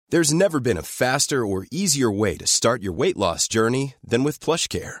There's never been a faster or easier way to start your weight loss journey than with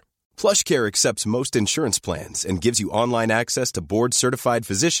PlushCare. PlushCare accepts most insurance plans and gives you online access to board-certified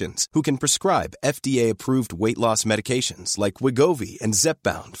physicians who can prescribe FDA-approved weight loss medications like Wegovy and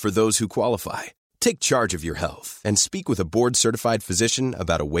Zepbound for those who qualify. Take charge of your health and speak with a board-certified physician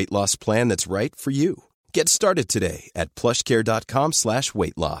about a weight loss plan that's right for you. Get started today at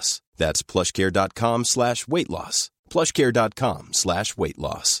plushcare.com/weight loss. That's plushcare.com/weight loss. plushcare.com/weight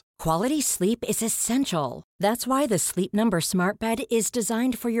loss. Quality sleep is essential. That's why the Sleep Number Smart Bed is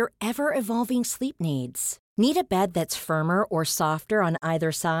designed for your ever-evolving sleep needs. Need a bed that's firmer or softer on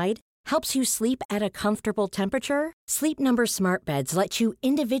either side? Helps you sleep at a comfortable temperature? Sleep Number Smart Beds let you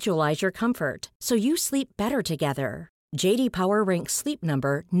individualize your comfort, so you sleep better together. J.D. Power ranks Sleep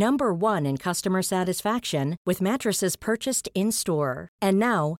Number number 1 in customer satisfaction with mattresses purchased in-store. And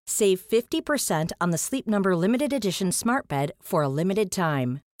now, save 50% on the Sleep Number Limited Edition Smart Bed for a limited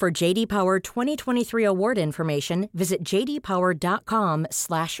time. For J.D. Power 2023 award information, visit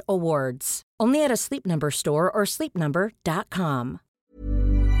jdpower.com/awards. Only at a Sleep Number store or sleepnumber.com.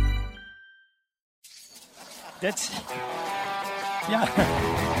 Yeah,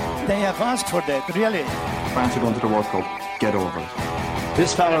 they have asked for that, really. France are going to the World Cup. Get over it.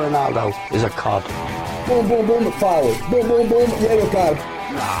 This fella Ronaldo is a cod. Boom, boom, boom, forward. Boom, boom, boom, yellow card.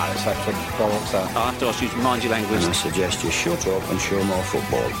 Nah, it's actually bollocks that. I thought you mind your language. I suggest you shut up and show more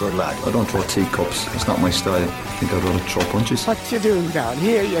football. Good lad. I don't throw teacups. It's not my style. I think I'd rather throw punches. What you doing down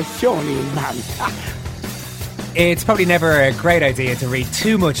here, you shawny man? It's probably never a great idea to read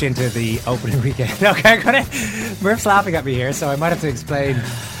too much into the opening weekend. Okay, Murph's laughing at me here, so I might have to explain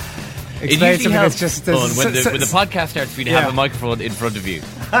something that's just when the podcast starts for you to have a microphone in front of you.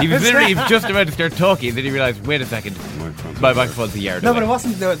 He was literally just about to start talking, and then he realised, wait a second, my microphone's a yard away. But it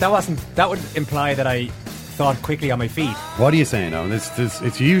wasn't. That would imply that I thought quickly on my feet. What are you saying, Owen?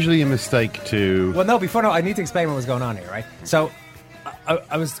 It's usually a mistake to. Well, no. I need to explain what was going on here, right? So,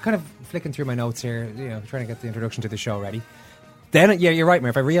 I was kind of flicking through my notes here, trying to get the introduction to the show ready. Then, you're right,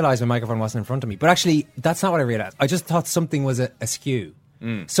 Murph. I realised my microphone wasn't in front of me, but actually, that's not what I realised. I just thought something was askew.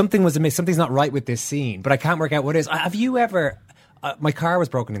 Something was amiss. Something's not right with this scene, but I can't work out what it is. Have you ever? My car was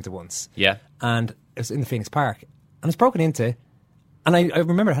broken into once. Yeah, and it was in the Phoenix Park, and it was broken into. And I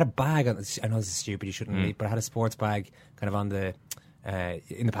remember I had a bag. I know this is stupid. You shouldn't read, but I had a sports bag kind of on the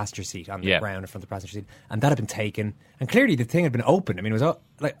in the passenger seat on the ground in front of the passenger seat, and that had been taken. And clearly the thing had been opened. I mean, it was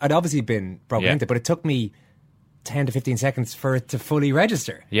like I'd obviously been broken into, but it took me 10 to 15 seconds for it to fully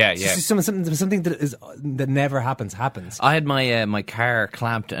register. Yeah. Something that never happens. I had my car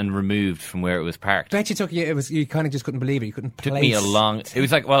clamped and removed from where it was parked. I bet you kind of just couldn't believe it. You couldn't place. Took me a long. It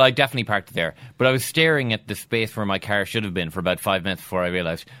was like, well, I definitely parked it there, but I was staring at the space where my car should have been for about 5 minutes before I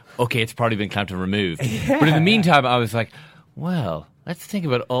realised, okay, it's probably been clamped and removed. Yeah. But in the meantime, I was like, well, let's think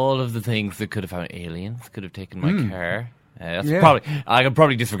about all of the things that could have happened. Aliens could have taken my car. I could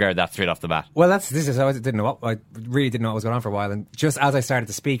probably disregard that straight off the bat. Well, I really didn't know what was going on for a while, and just as I started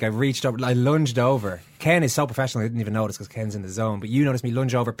to speak, I reached over, I lunged over. Ken is so professional, I didn't even notice because Ken's in the zone. But you noticed me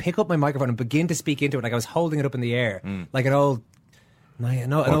lunge over, pick up my microphone, and begin to speak into it like I was holding it up in the air, like an old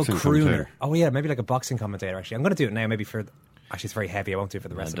crooner. Oh yeah, maybe like a boxing commentator. Actually, I'm going to do it now. Maybe for. Actually, it's very heavy. I won't do it for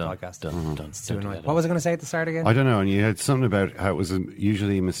the rest of the podcast. Don't. What was I going to say at the start again? I don't know. And you had something about how it was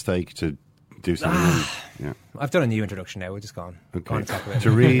usually a mistake to do something. Yeah. I've done a new introduction now. We're just gone. Okay.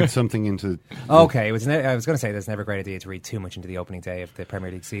 To read something into. Okay. I was going to say there's never a great idea to read too much into the opening day of the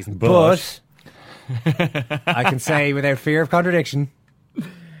Premier League season, but I can say without fear of contradiction,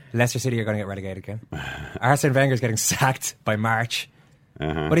 Leicester City are going to get relegated again. Arsene Wenger is getting sacked by March.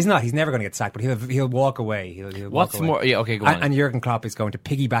 But he's not. He's never going to get sacked. But he'll walk away. He'll walk away. More? Yeah. Okay. Go on. And Jurgen Klopp is going to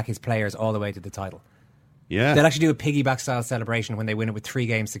piggyback his players all the way to the title. Yeah. They'll actually do a piggyback style celebration when they win it with 3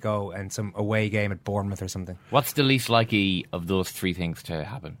 games to go and some away game at Bournemouth or something. What's the least likely of those 3 things to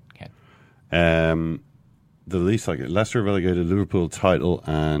happen, Ken? The least likely. Leicester relegated, Liverpool title,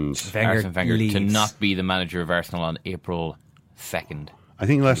 and Arsene Wenger to not be the manager of Arsenal on April 2nd. I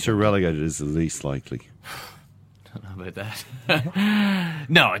think Leicester relegated is the least likely. Don't know about that.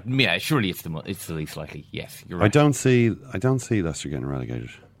 No, yeah, surely it's the least likely. Yes, you're right. I don't see Leicester getting relegated.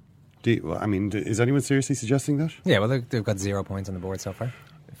 Is anyone seriously suggesting that? Yeah, well, they've got 0 points on the board so far.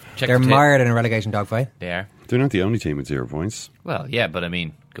 They're mired in a relegation dogfight. They are. They're not the only team with 0 points. Well, yeah, but I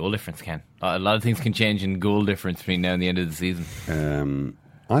mean, goal difference can. A lot of things can change in goal difference between now and the end of the season.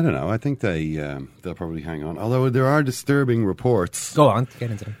 I don't know. I think they'll probably hang on. Although there are disturbing reports. Go on, get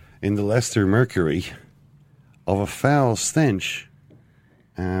into them. In the Leicester Mercury of a foul stench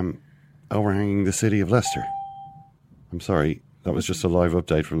overhanging the city of Leicester. I'm sorry. That was just a live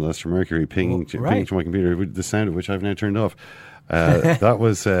update from the Leicester Mercury pinging to my computer, with the sound of which I've now turned off. That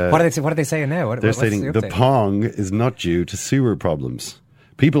was... What are they saying now? They're saying the pong is not due to sewer problems.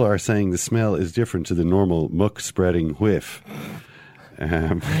 People are saying the smell is different to the normal muck-spreading whiff.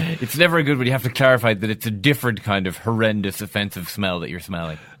 It's never good when you have to clarify that it's a different kind of horrendous, offensive smell that you're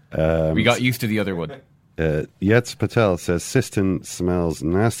smelling. We got used to the other one. Yetz Patel says Siston smells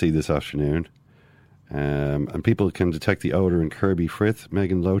nasty this afternoon. And people can detect the odour in Kirby Frith.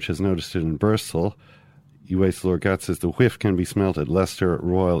 Megan Loach has noticed it in Birstall. Uwais Lorgat says the whiff can be smelt at Leicester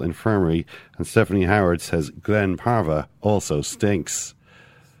Royal Infirmary. And Stephanie Howard says Glen Parva also stinks.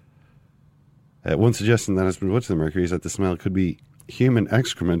 One suggestion that has been put to the Mercury is that the smell could be human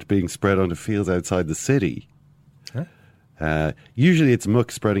excrement being spread onto fields outside the city. Huh? Usually it's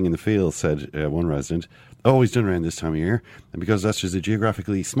muck spreading in the fields, said one resident. Always done around this time of year. And because Leicester's a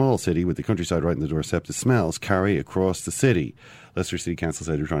geographically small city with the countryside right in the doorstep, the smells carry across the city. Leicester City Council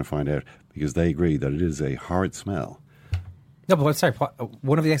said they're trying to find out because they agree that it is a hard smell. No, but sorry,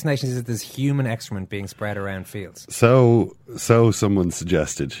 one of the explanations is that there's human excrement being spread around fields. So someone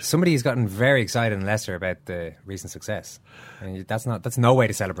suggested. Somebody has gotten very excited in Leicester about the recent success. And that's no way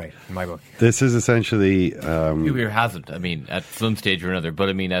to celebrate, in my book. This is essentially... Who here hasn't? I mean, at some stage or another. But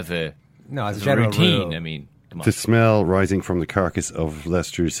I mean, as a general routine, rule. I mean, come on. The smell rising from the carcass of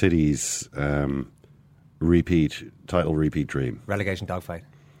Leicester City's title repeat dream. Relegation dogfight.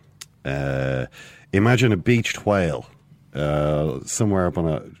 Imagine a beached whale somewhere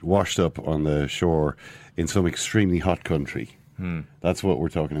washed up on the shore in some extremely hot country. That's what we're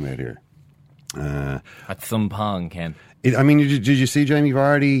talking about here. At some pong, Ken. Did you see Jamie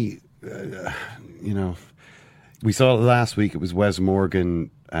Vardy? We saw it last week. It was Wes Morgan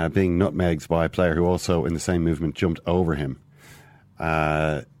being nutmegged by a player who also, in the same movement, jumped over him,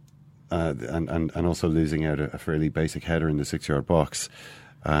 and also losing out a fairly basic header in the 6-yard box.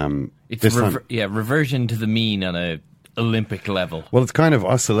 It's reversion to the mean on a Olympic level. Well, it's kind of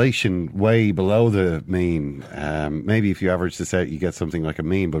oscillation way below the mean. Maybe if you average this out, you get something like a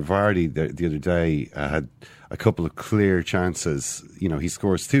mean. But Vardy the other day had a couple of clear chances. He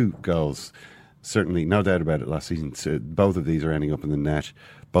scores 2 goals. Certainly, no doubt about it. Last season, so both of these are ending up in the net.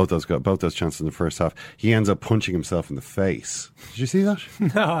 Both those chances in the first half. He ends up punching himself in the face. Did you see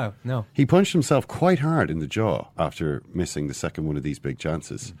that? No. He punched himself quite hard in the jaw after missing the second one of these big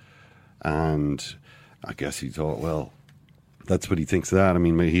chances. And I guess he thought, well, that's what he thinks of that. I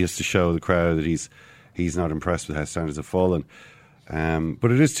mean, he has to show the crowd that he's not impressed with how standards have fallen.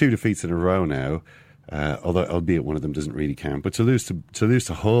 But it is 2 defeats in a row now, although albeit one of them doesn't really count. But to lose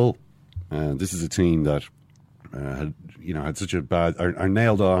to Hull, this is a team that had such a bad, are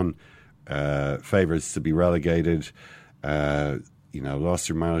nailed on favourites to be relegated. Lost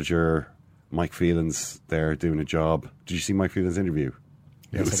their manager, Mike Phelan's there doing a job. Did you see Mike Phelan's interview?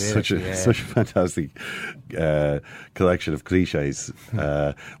 It was such a fantastic collection of cliches.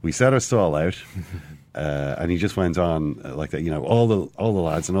 We set our stall out, and he just went on like that. All the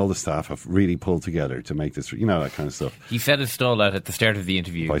lads and all the staff have really pulled together to make this. That kind of stuff. He set his stall out at the start of the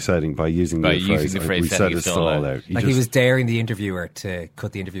interview by using the phrase. We set his stall out. He was daring the interviewer to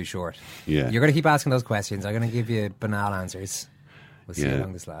cut the interview short. Yeah, you're going to keep asking those questions. I'm going to give you banal answers. We'll see how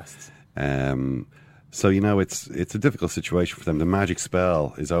long this lasts. So, it's a difficult situation for them. The magic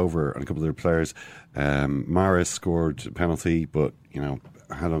spell is over on a couple of their players. Maris scored a penalty, but,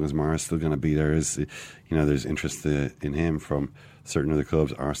 how long is Maris still going to be there? There's interest in him from certain other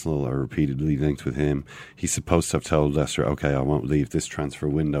clubs. Arsenal are repeatedly linked with him. He's supposed to have told Leicester, okay, I won't leave this transfer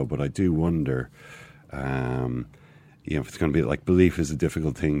window, but I do wonder, if it's going to be like belief is a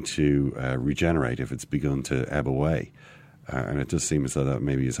difficult thing to regenerate if it's begun to ebb away. And it does seem as though that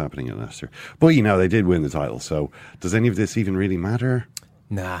maybe is happening at Leicester. But, they did win the title. So does any of this even really matter?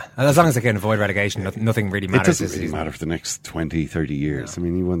 Nah. As long as they can avoid relegation, nothing really matters. It doesn't really matter for the next 20, 30 years. No. I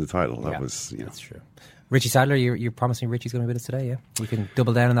mean, he won the title. That was, That's true. Richie Sadlier, you're promising Richie's going to be with us today, yeah? We can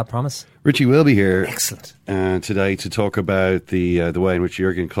double down on that promise. Richie will be here. Excellent. Today to talk about the way in which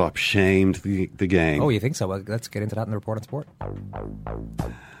Jurgen Klopp shamed the game. Oh, you think so? Well, let's get into that in the Report on Sport.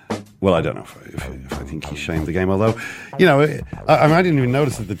 Well, I don't know if I think he shamed the game, although, I didn't even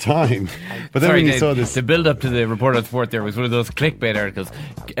notice at the time. But then when you saw this... The build-up to the Report on Sport there was one of those clickbait articles.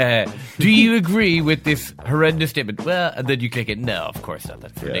 Do you agree with this horrendous statement? Well, and then you click it. No, of course not.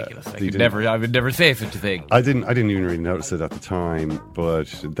 That's ridiculous. I would never say such a thing. I didn't even really notice it at the time, but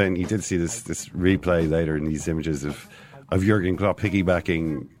then you did see this replay later in these images of Jurgen Klopp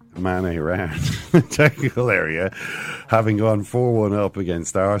piggybacking Mane around the technical area, having gone 4-1 up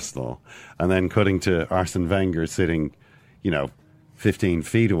against Arsenal, and then cutting to Arsene Wenger sitting, 15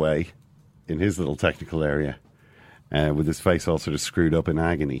 feet away in his little technical area, with his face all sort of screwed up in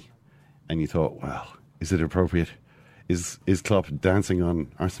agony. And you thought, well, is it appropriate? Is Klopp dancing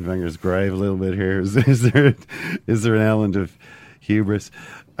on Arsene Wenger's grave a little bit here? Is there an element of hubris?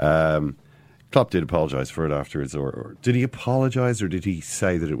 Klopp did apologise for it afterwards, or did he apologise, or did he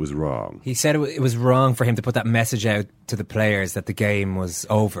say that it was wrong? He said it was wrong for him to put that message out to the players that the game was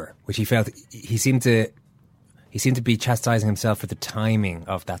over, which he felt he seemed to be chastising himself for the timing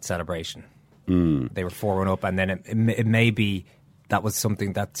of that celebration. They were 4-1 up, and then it may be that was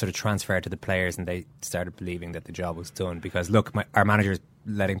something that sort of transferred to the players, and they started believing that the job was done. Because look, our manager's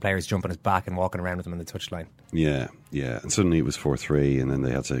letting players jump on his back and walking around with him on the touchline. Yeah. And suddenly it was 4-3, and then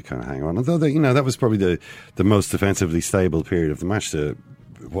they had to kind of hang on. Although that was probably the most defensively stable period of the match. To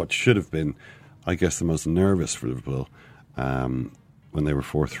what should have been, I guess, the most nervous for Liverpool when they were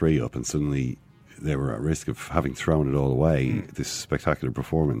 4-3 up, and suddenly they were at risk of having thrown it all away. This spectacular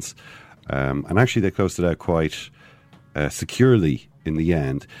performance, and actually they closed it out quite securely in the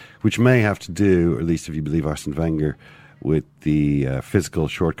end, which may have to do, or at least if you believe Arsene Wenger, with the physical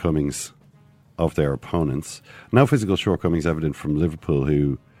shortcomings of their opponents. No physical shortcomings evident from Liverpool,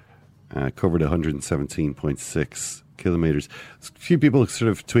 who covered 117.6 kilometres. A few people sort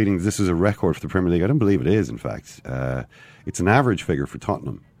of tweeting this is a record for the Premier League. I don't believe it is, in fact. It's an average figure for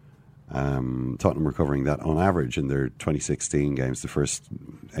Tottenham. Tottenham were covering that on average in their 2016 games, the first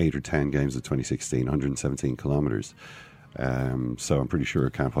 8 or 10 games of 2016, 117 kilometres. So I'm pretty sure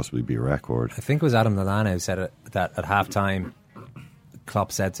it can't possibly be a record. I think it was Adam Lallana who said it, that at half-time,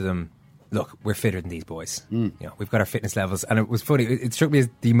 Klopp said to them, look, we're fitter than these boys. You know, we've got our fitness levels. And it was funny, it struck me as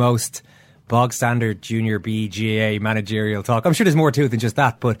the most bog standard Junior B GAA managerial talk. I'm sure there's more to it than just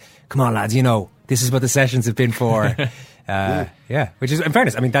that, but come on lads, you know, this is what the sessions have been for. Which is, in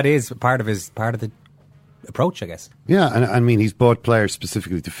fairness, I mean, that is part of the approach, I guess. Yeah, and I mean, he's bought players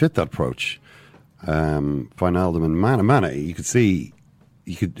specifically to fit that approach. Wijnaldum and Mane,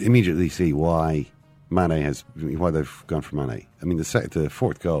 you could immediately see why they've gone for Mane. I mean, the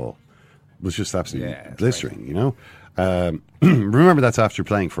fourth goal was just absolutely blistering. Right. You know, remember that's after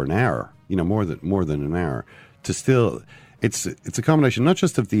playing for an hour. You know, more than an hour. To still, it's a combination not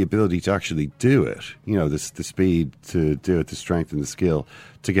just of the ability to actually do it. You know, the speed to do it, the strength and the skill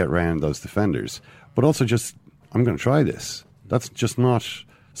to get around those defenders, but also just I'm going to try this. That's just not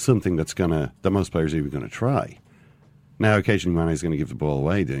something that most players are even going to try. Now, occasionally Mane is going to give the ball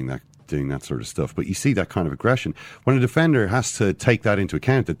away doing that sort of stuff, but you see that kind of aggression. When a defender has to take that into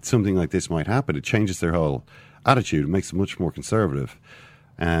account, that something like this might happen, it changes their whole attitude. It makes them much more conservative.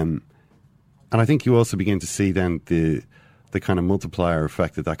 And I think you also begin to see then the kind of multiplier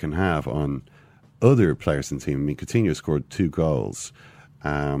effect that can have on other players in the team. I mean, Coutinho scored 2 goals.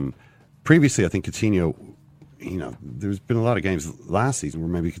 Previously, I think Coutinho, you know, there's been a lot of games last season where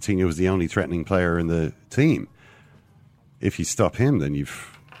maybe Coutinho was the only threatening player in the team. If you stop him, then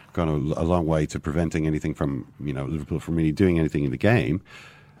you've gone a long way to preventing anything from, you know, Liverpool from really doing anything in the game.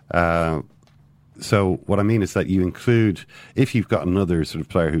 So what I mean is that you include, if you've got another sort of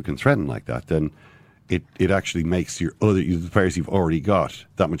player who can threaten like that, then it actually makes the players you've already got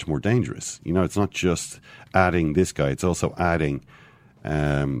that much more dangerous. You know, it's not just adding this guy; it's also adding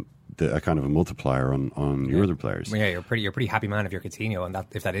a kind of a multiplier on your other players. Well, yeah, you're a pretty happy man if you're Coutinho, and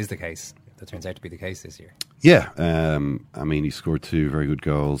if that is the case, that turns out to be the case this year. Yeah, I mean, he scored 2 very good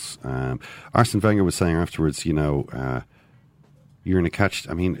goals. Arsene Wenger was saying afterwards, you know, you're in a catch.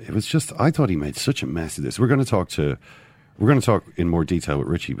 I mean, it was just, I thought he made such a mess of this. We're going to talk in more detail with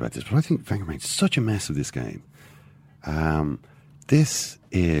Richie about this, but I think Wenger made such a mess of this game. This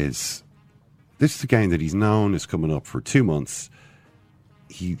is a game that he's known is coming up for 2 months.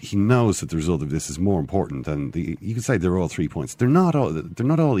 He knows that the result of this is more important than you could say they're all 3 points. They're not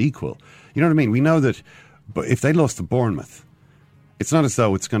all equal. You know what I mean? We know that, but if they lost to Bournemouth, it's not as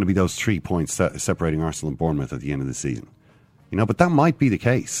though it's going to be those 3 points separating Arsenal and Bournemouth at the end of the season. You know, but that might be the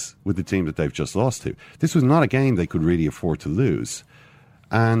case with the team that they've just lost to. This was not a game they could really afford to lose.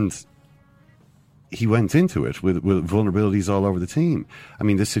 And he went into it with vulnerabilities all over the team. I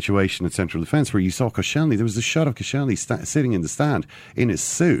mean, this situation at central defence where you saw Koscielny, there was a shot of Koscielny sitting in the stand in his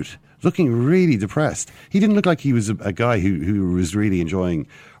suit, looking really depressed. He didn't look like he was a guy who was really enjoying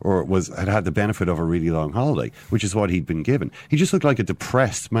or had the benefit of a really long holiday, which is what he'd been given. He just looked like a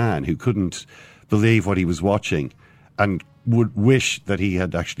depressed man who couldn't believe what he was watching and would wish that he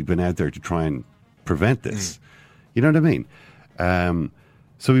had actually been out there to try and prevent this. You know what I mean?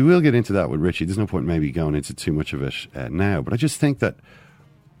 So we will get into that with Richie. There's no point maybe going into too much of it now, but I just think that,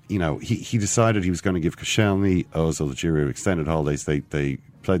 you know, he decided he was going to give Koscielny, Ozil, Giroud extended holidays. They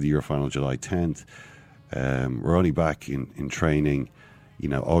played the Euro final July 10th. We're only back in training, you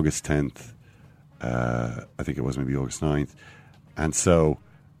know, August 10th. I think it was maybe August 9th. And so,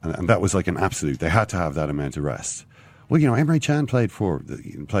 and that was like an absolute, they had to have that amount of rest. Well, Emre Can played for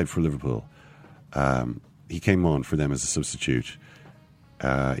Liverpool. He came on for them as a substitute.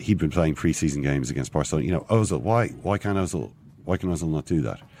 He'd been playing pre-season games against Barcelona. Ozil. Why can Ozil not do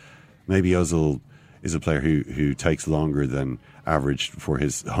that? Maybe Ozil is a player who takes longer than average for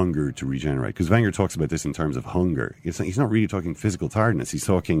his hunger to regenerate. Because Wenger talks about this in terms of hunger. He's not really talking physical tiredness. He's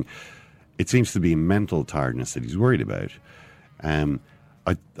talking, it seems to be mental tiredness that he's worried about.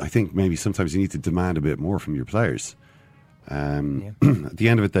 I think maybe sometimes you need to demand a bit more from your players. At the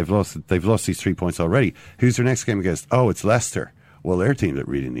end of it, they've lost these 3 points already. Who's their next game against? Oh, it's Leicester. Well, their team that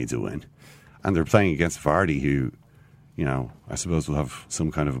really needs a win. And they're playing against Vardy, who, I suppose will have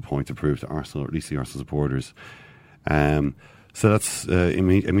some kind of a point to prove to Arsenal, or at least the Arsenal supporters. So that's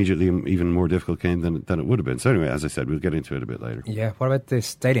immediately even more difficult game than it would have been. So anyway, as I said, we'll get into it a bit later. Yeah, what about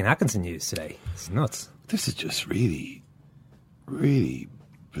this Dalian Atkinson news today? It's nuts. This is just really, really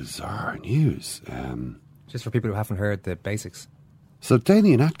bizarre news. Just for people who haven't heard the basics. So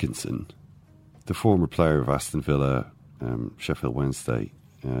Dalian Atkinson, the former player of Aston Villa, Sheffield Wednesday,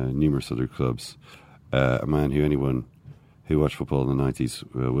 numerous other clubs, a man who anyone who watched football in the 90s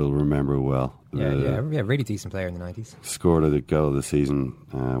will remember well. Yeah, really decent player in the 90s. Scored a goal of the season,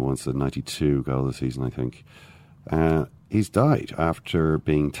 once a 92 goal of the season, I think. He's died after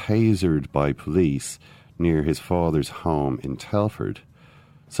being tasered by police near his father's home in Telford.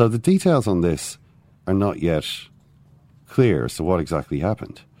 So the details on this are not yet clear as to what exactly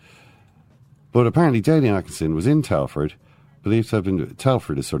happened. But apparently Dalian Atkinson was in Telford, believed to have been...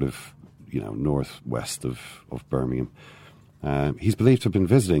 Telford is sort of, northwest of Birmingham. He's believed to have been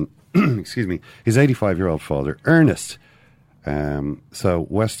visiting, excuse me, his 85-year-old father, Ernest. So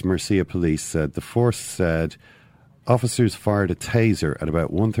West Mercia police said the force said officers fired a taser at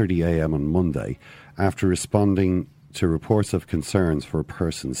about 1:30 a.m. on Monday after responding to reports of concerns for a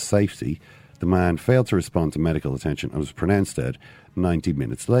person's safety. The man failed to respond to medical attention and was pronounced dead 90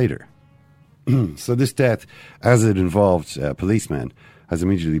 minutes later. So this death, as it involved policemen, has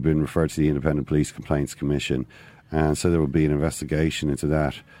immediately been referred to the Independent Police Complaints Commission. And so there will be an investigation into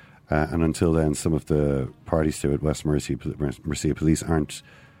that. And until then, some of the parties to it, West Mercia Police, aren't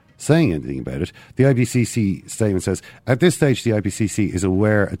saying anything about it. The IPCC statement says, at this stage, the IPCC is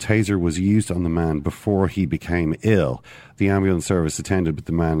aware a taser was used on the man before he became ill. The ambulance service attended, but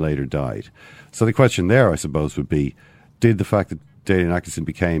the man later died. So the question there, I suppose, would be, did the fact that Dalian Atkinson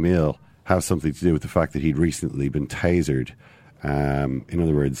became ill have something to do with the fact that he'd recently been tasered? In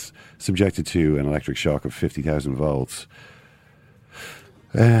other words, subjected to an electric shock of 50,000 volts.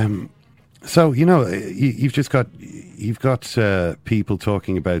 So you've got people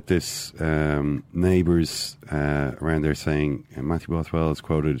talking about this. Neighbours around there saying Matthew Bothwell is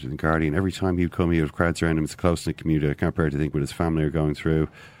quoted in the Guardian. Every time he'd come, he'd have crowds around him. It's a close-knit community. I can't bear to think what his family are going through.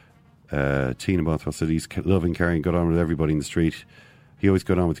 Tina Bothwell said he's loving carrying, got on with everybody in the street. He always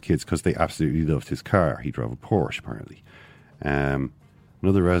got on with the kids because they absolutely loved his car. He drove a Porsche, apparently.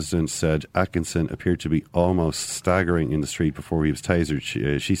 Another resident said Atkinson appeared to be almost staggering in the street before he was tasered.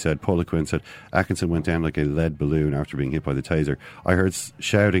 She said, Paula Quinn said, Atkinson went down like a lead balloon after being hit by the taser. I heard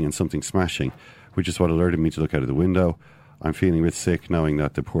shouting and something smashing, which is what alerted me to look out of the window. I'm feeling a bit sick knowing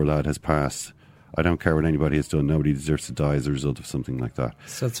that the poor lad has passed. I don't care what anybody has done. Nobody deserves to die as a result of something like that.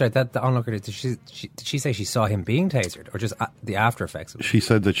 So that's right. That the onlooker, did she say she saw him being tasered, or just the after effects of it? She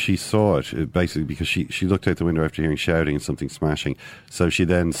said that she saw it basically because she looked out the window after hearing shouting and something smashing. So she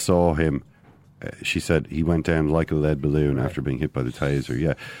then saw him. She said he went down like a lead balloon after being hit by the taser.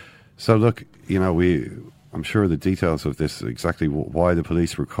 Yeah. So look, I'm sure the details of this, exactly why the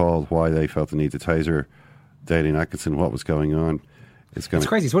police were called, why they felt the need to taser Dalian Atkinson, what was going on. It's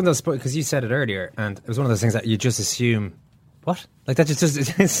crazy. It's one of those, because you said it earlier, and it was one of those things that you just assume, what? Like that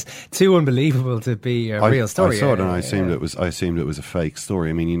it's too unbelievable to be a real story. I saw it and I assumed it was a fake story.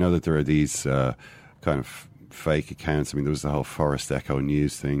 I mean, that there are these kind of fake accounts. I mean, there was the whole Forest Echo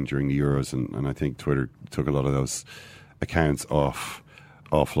News thing during the Euros, and I think Twitter took a lot of those accounts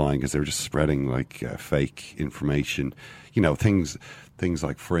offline because they were just spreading like fake information. Things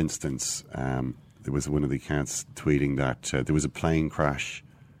like, for instance, there was one of the accounts tweeting that there was a plane crash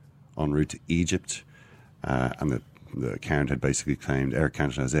en route to Egypt, and the account had basically claimed Air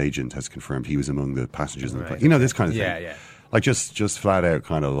Canada's agent has confirmed he was among the passengers in the plane. This kind of thing. Yeah. Like just flat out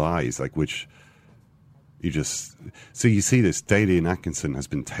kind of lies, like which you just... So you see this, Dalian Atkinson has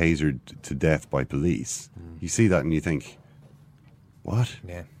been tasered to death by police. You see that and you think, what?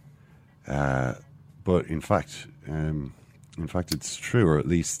 Yeah. But in fact, it's true, or at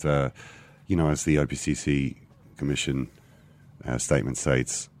least... as the IPCC Commission statement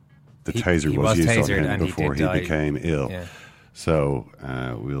states, the taser was used on him before he became ill. Yeah. So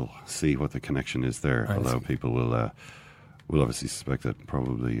we'll see what the connection is there, although people will we'll obviously suspect that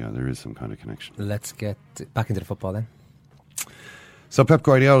probably there is some kind of connection. Let's get back into the football then. So Pep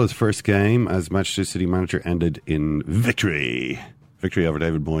Guardiola's first game as Manchester City manager ended in victory over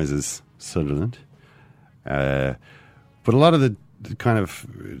David Moyes' Sunderland. But a lot of the kind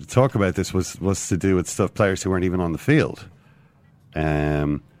of talk about this was to do with players who weren't even on the field.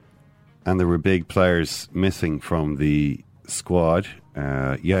 And there were big players missing from the squad.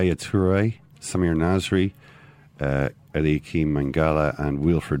 Yaya Toure, Samir Nasri, Eliakim Mangala and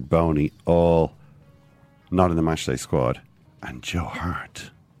Wilfred Boney, all not in the matchday squad. And Joe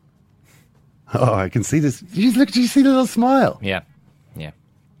Hart. Oh, I can see this. Did you see the little smile? Yeah.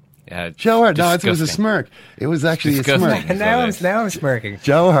 Joe Hart. No, it was a smirk. It was actually disgusting. A smirk. Now I'm smirking.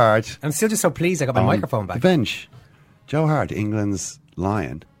 Joe Hart. I'm still just so pleased I got my microphone back. The bench. Joe Hart, England's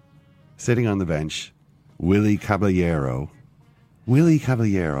lion, sitting on the bench. Willie Caballero,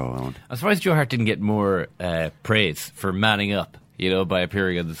 Owen. I'm surprised Joe Hart didn't get more praise for manning up, by a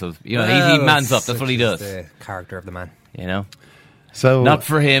period. So, he mans up. That's what he does. The character of the man. So not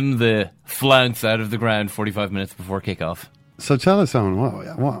for him, the flounce out of the ground 45 minutes before kickoff. So tell us, Owen,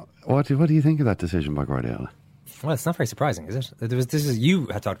 what do you think of that decision by Guardiola? Well, it's not very surprising, is it? You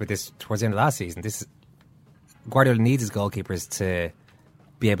had talked about this towards the end of last season. Guardiola needs his goalkeepers to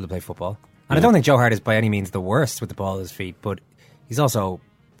be able to play football. And I don't think Joe Hart is by any means the worst with the ball at his feet, but he's also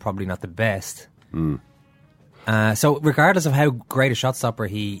probably not the best. So regardless of how great a shot stopper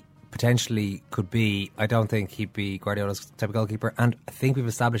he potentially could be, I don't think he'd be Guardiola's type of goalkeeper. And I think we've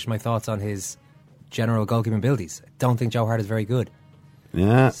established my thoughts on his general goalkeeping abilities. I don't think Joe Hart is very good.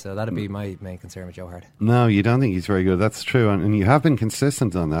 Yeah. So that'd be my main concern with Joe Hart. No, you don't think he's very good. That's true. And you have been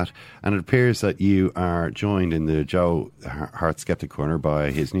consistent on that. And it appears that you are joined in the Joe Hart Skeptic Corner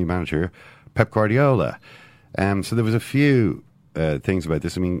by his new manager, Pep Guardiola. So there was a few things about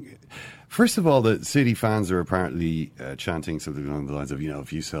this. I mean, first of all, the City fans are apparently chanting something along the lines of,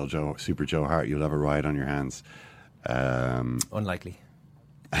 if you sell Super Joe Hart, you'll have a riot on your hands. Unlikely.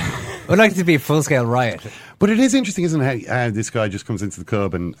 Unlikely to be a full-scale riot. But it is interesting, isn't it, how this guy just comes into the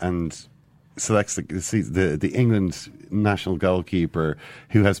club and selects the England national goalkeeper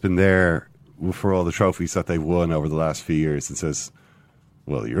who has been there for all the trophies that they've won over the last few years and says,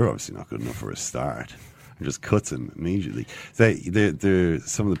 well, you're obviously not good enough for a start. And just cuts him immediately.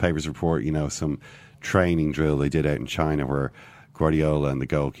 Some of the papers report, some training drill they did out in China where Guardiola and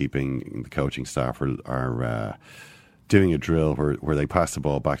the coaching staff are doing a drill where they pass the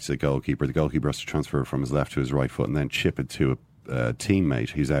ball back to the goalkeeper. The goalkeeper has to transfer from his left to his right foot and then chip it to a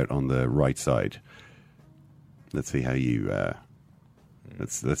teammate who's out on the right side. Let's see how you.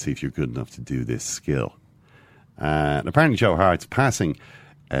 Let's see if you're good enough to do this skill. And apparently, Joe Hart's passing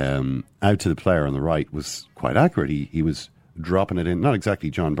out to the player on the right was quite accurate. He was dropping it in, not exactly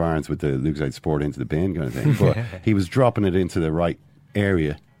John Barnes with the Lucasade Sport into the bin kind of thing, but he was dropping it into the right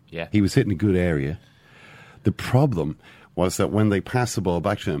area. Yeah, he was hitting a good area. The problem was that when they passed the ball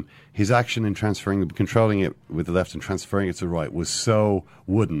back to him, his action in controlling it with the left and transferring it to the right was so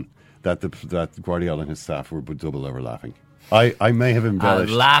wooden that Guardiola and his staff were double over laughing. I may have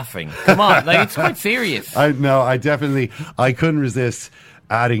embellished. Laughing. Come on, it's quite serious. I couldn't resist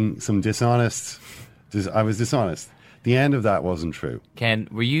adding some dishonest. I was dishonest. The end of that wasn't true. Ken,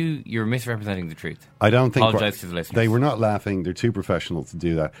 you're misrepresenting the truth. I don't think... Apologise to the listeners. They were not laughing. They're too professional to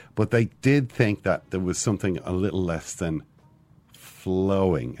do that. But they did think that there was something a little less than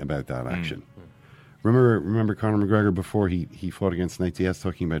flowing about that action. Remember Conor McGregor before he fought against Nate Diaz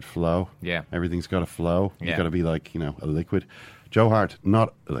talking about flow? Yeah. Everything's got to flow. Yeah. You've got to be like, a liquid. Joe Hart,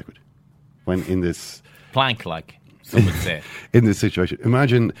 not a liquid. When in this... Plank-like, some would say. In this situation.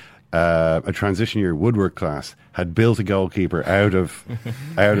 Imagine... a transition year woodwork class had built a goalkeeper out of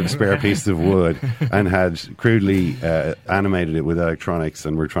spare pieces of wood and had crudely animated it with electronics,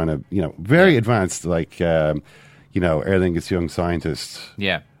 and we're trying to very advanced like Aer Lingus Young Scientist.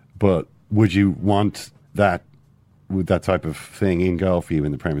 Yeah. But would you want that type of thing in goal for you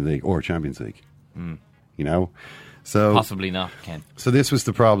in the Premier League or Champions League? So possibly not, Ken. So this was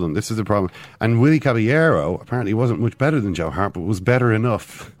the problem. And Willie Caballero apparently wasn't much better than Joe Hart, but was better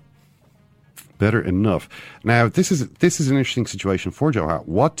enough. Now, this is an interesting situation for Joe Hart.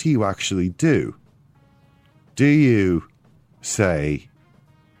 What do you actually do? Do you say,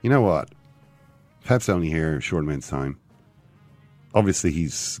 you know what? Pep's only here a short amount of time. Obviously,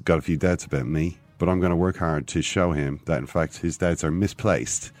 he's got a few doubts about me, but I'm going to work hard to show him that, in fact, his doubts are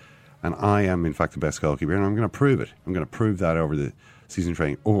misplaced, and I am, in fact, the best goalkeeper, and I'm going to prove it. I'm going to prove that over the season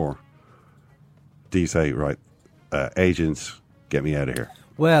training. Or do you say, right, agents, get me out of here?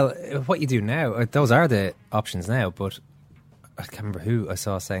 Well, what you do now, those are the options now, but I can't remember who I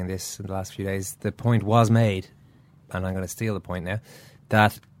saw saying this in the last few days. The point was made and I'm going to steal the point now,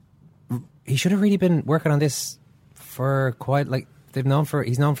 that he should have really been working on this for quite, like, he's known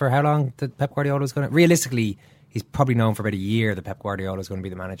for how long that Pep Guardiola was going to... Realistically, he's probably known for about a year that Pep Guardiola is going to be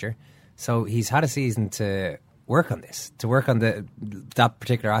the manager. So he's had a season to work on this, to work on that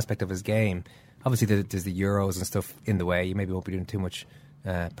particular aspect of his game. Obviously, there's the Euros and stuff in the way. You maybe won't be doing too much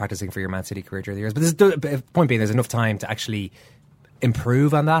practicing for your Man City career during the years. But point being, there's enough time to actually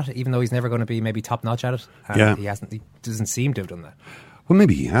improve on that, even though he's never going to be maybe top-notch at it. And he doesn't seem to have done that. Well,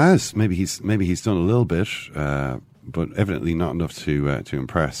 maybe he has. Maybe he's done a little bit, but evidently not enough to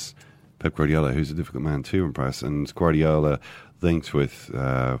impress Pep Guardiola, who's a difficult man to impress. And Guardiola linked with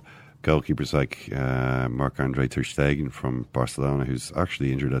goalkeepers like Marc-Andre ter Stegen from Barcelona, who's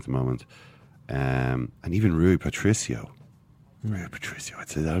actually injured at the moment, and even Rui Patricio. I'd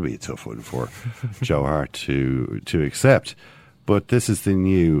say that'll be a tough one for Joe Hart to accept. But this is the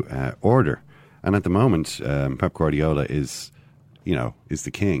new order, and at the moment, Pep Guardiola is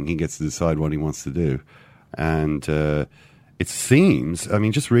the king. He gets to decide what he wants to do, and it seems, I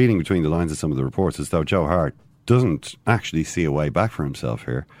mean, just reading between the lines of some of the reports, as though Joe Hart doesn't actually see a way back for himself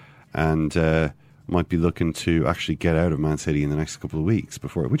here, and might be looking to actually get out of Man City in the next couple of weeks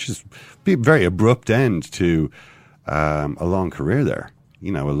which is be a very abrupt end to a long career there.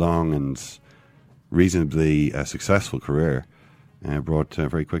 A long and reasonably successful career. Brought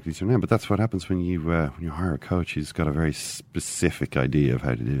very quickly to an end. But that's what happens when you hire a coach who's got a very specific idea of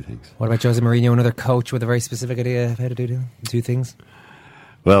how to do things. What about Jose Mourinho, another coach with a very specific idea of how to do things?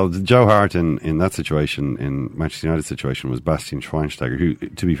 Well, Joe Hart in that situation, in Manchester United's situation, was Bastian Schweinsteiger, who,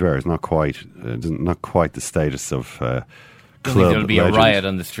 to be fair, is not quite the status of club I don't think there'll be legend. A riot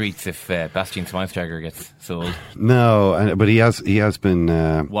on the streets if Bastian Schweinsteiger gets sold. No, but he has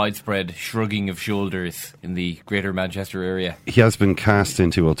been widespread shrugging of shoulders in the greater Manchester area. He has been cast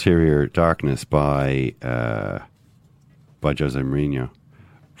into ulterior darkness by Jose Mourinho,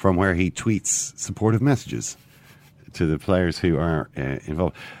 from where he tweets supportive messages to the players who are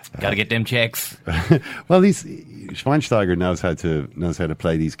involved. Got to get them checks. Well, Schweinsteiger knows how to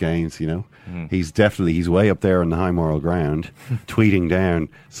play these games. He's way up there on the high moral ground, tweeting down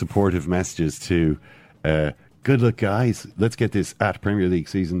supportive messages to good luck, guys. Let's get this at Premier League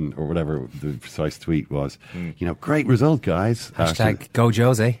season, or whatever the precise tweet was. Great result, guys. Hashtag go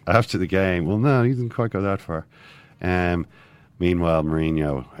Jose. After the game. Well, no, he didn't quite go that far. Meanwhile,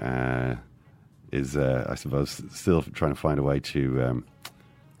 Mourinho is, I suppose, still trying to find a way to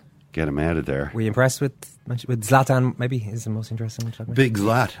get him out of there. Were you impressed with Zlatan? Maybe is the most interesting. Big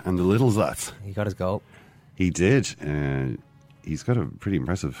Zlat and the little Zlats. He got his goal. He did. He's got a pretty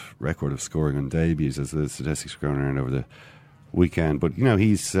impressive record of scoring on debuts, as the statistics were going around over the weekend. But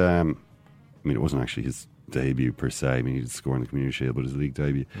he's. It wasn't actually his debut per se. I mean, he did score in the Community Shield, but his league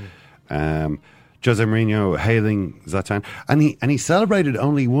debut. Jose Mourinho hailing Zlatan, and he celebrated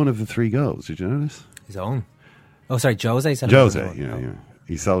only one of the 3 goals. Did you notice? His own. Oh, sorry, Jose celebrated. Jose, yeah.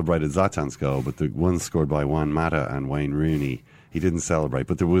 He celebrated Zlatan's goal, but the one scored by Juan Mata and Wayne Rooney, he didn't celebrate.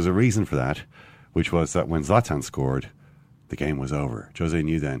 But there was a reason for that, which was that when Zlatan scored, the game was over. Jose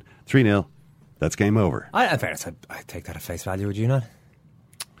knew then. 3-0, that's game over. In fairness, I take that at face value, would you not?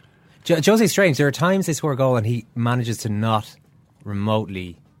 Jose's strange. There are times they score a goal and he manages to not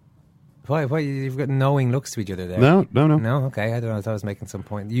remotely... Why? You've got knowing looks to each other there. No. No, okay. I don't know. I thought I was making some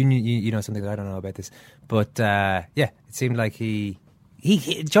point. You know something that I don't know about this. But, it seemed like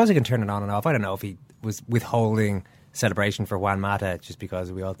Jose can turn it on and off. I don't know if he was withholding celebration for Juan Mata just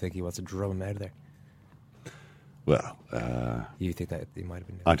because we all think he wants to drum him out of there. Well, you think that he might have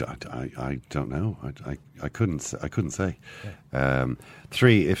been? I don't know. I couldn't say. Yeah.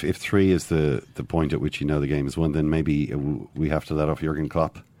 3. If 3 is the point at which the game is won, then maybe we have to let off Jurgen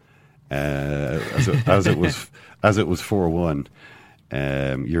Klopp. As it was 4-1.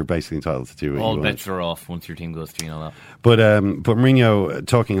 You're basically entitled to do what all you bets want. are off once your team goes 3-0 up. But Mourinho,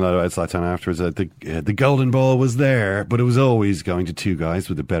 talking a lot about Zlatan afterwards, the golden ball was there, but it was always going to 2 guys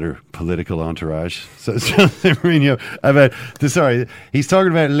with a better political entourage. So Mourinho he's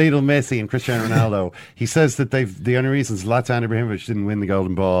talking about Lionel Messi and Cristiano Ronaldo. He says that the only reason Zlatan Ibrahimovic didn't win the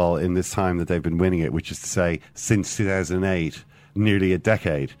golden ball in this time that they've been winning it, which is to say since 2008, nearly a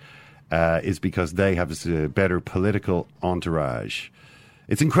decade, is because they have a better political entourage.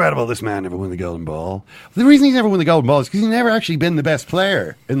 It's incredible this man never won the golden ball. The reason he's never won the golden ball is because he's never actually been the best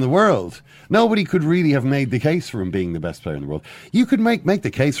player in the world. Nobody could really have made the case for him being the best player in the world. You could make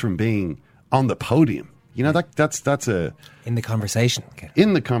the case for him being on the podium. That's a... In the conversation. Okay.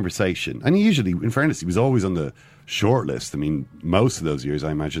 In the conversation. And he usually, in fairness, he was always on the short list. I mean, most of those years,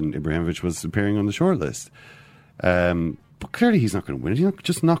 I imagine Ibrahimovic was appearing on the short list. But clearly he's not going to win it. He's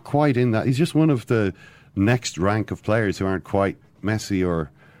just not quite in that. He's just one of the next rank of players who aren't quite Messi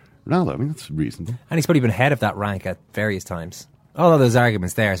or Ronaldo. I mean, that's reasonable. And he's probably been ahead of that rank at various times. Although there's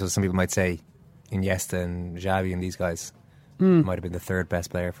arguments there, so some people might say Iniesta and Xavi and these guys might have been the third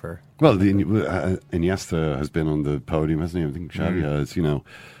best player for... Well, Iniesta has been on the podium, hasn't he? I think Xavi has, you know.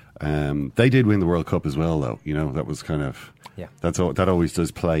 They did win the World Cup as well, though. You know, that was kind of... Yeah. That always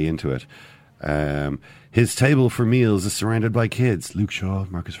does play into it. His table for meals is surrounded by kids. Luke Shaw,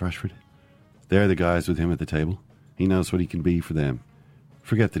 Marcus Rashford. They're the guys with him at the table. He knows what he can be for them.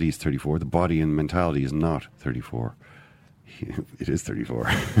 Forget that he's 34. The body and mentality is not 34. It is 34.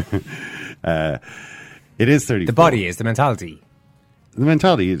 It is 34. The body is, the mentality. The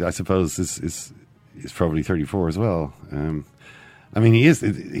mentality, I suppose, is probably 34 as well. I mean, he is.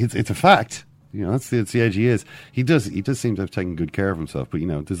 It's a fact. You know, that's the age he is. He does seem to have taken good care of himself. But you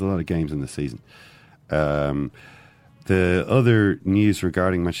know, there's a lot of games in the season. The other news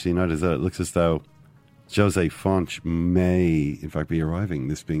regarding Manchester United is that it looks as though Jose Fonte may, in fact, be arriving.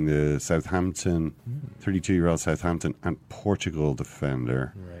 This being the 32-year-old Southampton and Portugal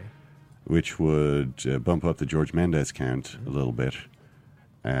defender, right, which would bump up the George Mendes count a little bit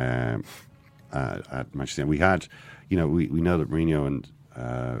at Manchester United. We had, you know, we know that Mourinho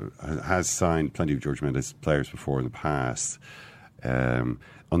has signed plenty of George Mendes players before in the past.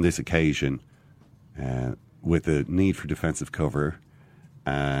 On this occasion, with the need for defensive cover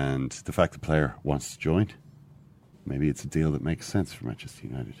and the fact the player wants to join, maybe it's a deal that makes sense for Manchester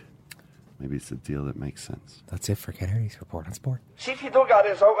United. Maybe it's a deal that makes sense. That's it for Ken Harry's report on sport. See if you don't get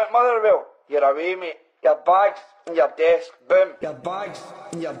this out with Motherwell, you're away, mate. Your bags in your desk, boom. Your bags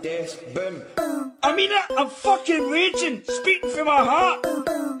in your desk, boom. I mean it, I'm fucking raging, speaking from my heart.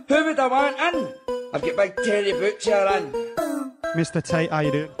 Who would I want in? I've got big Terry boots here in. Mr. Tate, how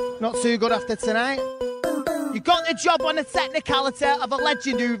you doing? Not too good after tonight. You got the job on the technicality of a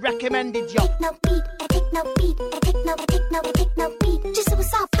legend who recommended you. Take no beat, I take no beat, I take no beat. Just so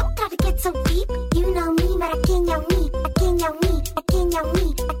what's up, don't gotta get so deep. You know me, but I can't know me. I can't know me, I can't know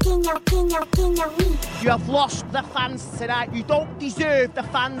me. I can't know me. You have lost the fans tonight. You don't deserve the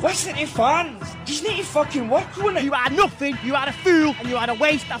fans. Listen to fans. You need to fucking work on it. You are nothing, you are a fool, and you are a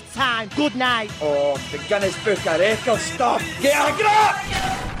waste of time. Good night. Oh, the Guinness Book of Records stuff. Get a grip!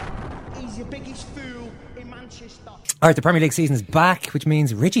 He's the biggest fool in Manchester. Alright, the Premier League season is back, which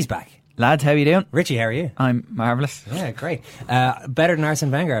means Richie's back. Lads, how you doing? Richie, how are you? I'm marvellous. Yeah, great. Better than Arsene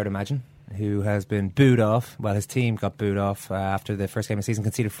Wenger, I would imagine, who has been booed off. Well, his team got booed off after the first game of the season,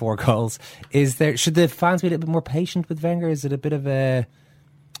 conceded 4 goals. Should the fans be a little bit more patient with Wenger? Is it a bit of a...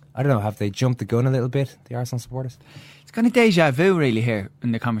 I don't know, have they jumped the gun a little bit, the Arsenal supporters? It's kind of deja vu really here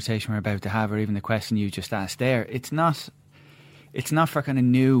in the conversation we're about to have, or even the question you just asked there. It's not for kind of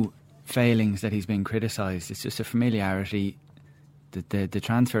new failings that he's been criticised. It's just a familiarity. The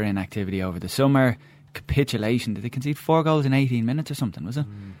transfer inactivity over the summer, capitulation. Did they concede 4 goals in 18 minutes or something, was it?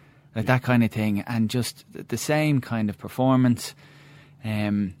 Like that kind of thing, and just the same kind of performance.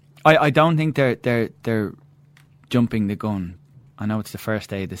 I don't think they're jumping the gun. I know it's the first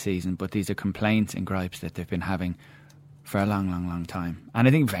day of the season, but these are complaints and gripes that they've been having for a long, long, long time. And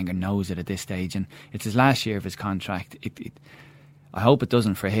I think Wenger knows it at this stage, and it's his last year of his contract. I hope it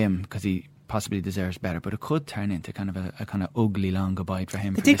doesn't for him, because he possibly deserves better, but it could turn into kind of a kind of ugly long goodbye for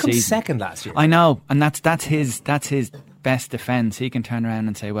him. They did come second last year. I know, and that's his best defence. He can turn around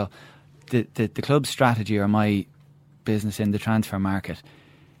and say, well, the club's strategy or my business in the transfer market,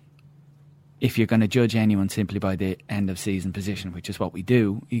 if you're going to judge anyone simply by the end of season position, which is what we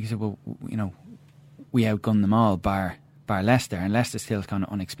do, you can say, well, you know, we outgunned them all bar Leicester, and Leicester's still kind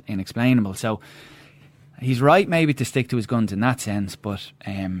of inexplainable. So he's right maybe to stick to his guns in that sense, but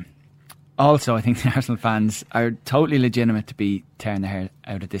also I think the Arsenal fans are totally legitimate to be tearing their hair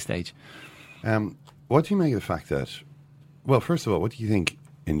out at this stage. What do you make of the fact that, well, first of all, what do you think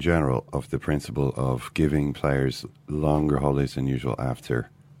in general of the principle of giving players longer holidays than usual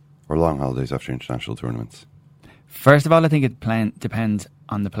or long holidays after international tournaments? First of all, I think it depends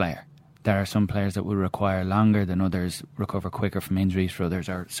on the player. There are some players that will require longer than others, recover quicker from injuries for others,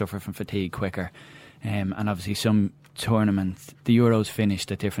 or suffer from fatigue quicker. And obviously some tournaments, the Euros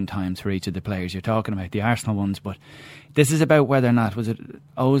finished at different times for each of the players you're talking about, the Arsenal ones, but this is about whether or not, was it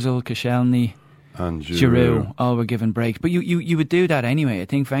Ozil, Koscielny and Giroud all were given breaks. But you would do that anyway. I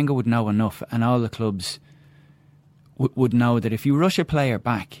think Wenger would know enough, and all the clubs would know that if you rush a player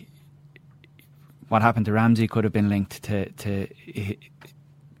back, what happened to Ramsey could have been linked to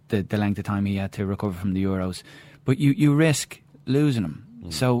the length of time he had to recover from the Euros. But you risk losing him.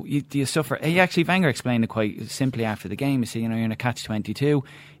 So you suffer. Wenger explained it quite simply after the game. He said, you're in a catch-22.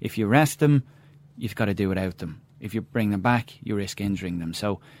 If you rest them, you've got to do without them. If you bring them back, you risk injuring them.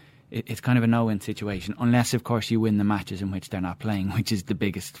 So it's kind of a no-win situation, unless, of course, you win the matches in which they're not playing, which is the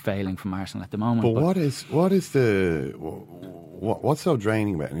biggest failing from Arsenal at the moment. But what's so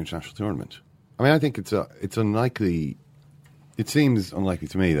draining about an international tournament? I mean, I think it's unlikely. It seems unlikely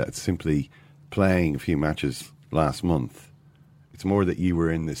to me that it's simply playing a few matches last month. It's more that you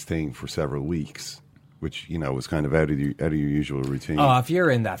were in this thing for several weeks, which, you know, was kind of out of your usual routine. Oh, if you're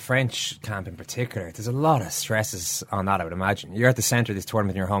in that French camp in particular, there's a lot of stresses on that, I would imagine. You're at the centre of this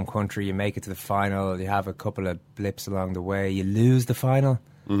tournament in your home country, you make it to the final, you have a couple of blips along the way, you lose the final.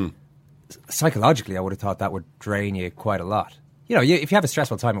 Psychologically, I would have thought that would drain you quite a lot. You know, if you have a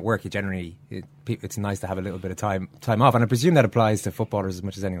stressful time at work, you generally, it's nice to have a little bit of time off. And I presume that applies to footballers as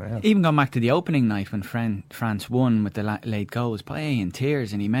much as anyone else. Even going back to the opening night when France won with the late goal, was probably in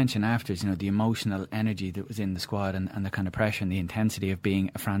tears. And he mentioned afterwards, you know, the emotional energy that was in the squad and the kind of pressure and the intensity of being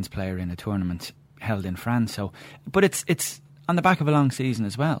a France player in a tournament held in France. So, but it's on the back of a long season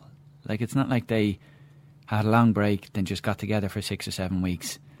as well. Like, it's not like they had a long break, then just got together for 6 or 7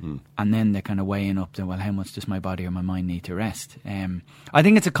 weeks. And then they're kind of weighing up to, well, how much does my body or my mind need to rest? I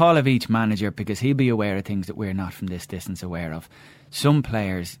think it's a call of each manager, because he'll be aware of things that we're not from this distance aware of. Some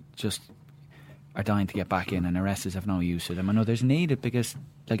players just are dying to get back in, and the rest have no use for them, and others need it because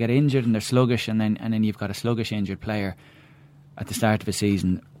they get injured and they're sluggish, and then you've got a sluggish injured player at the start of a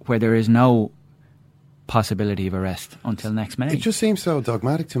season where there is no possibility of a rest until next May. It just seems so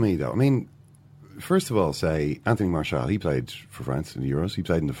dogmatic to me, though. I mean, first of all, say Anthony Martial, he played for France in the Euros. He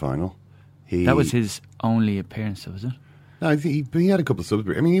played in the final. That was his only appearance, was it? No, he had a couple of subs.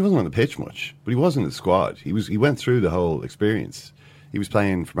 I mean, he wasn't on the pitch much, but he was in the squad. He went through the whole experience. He was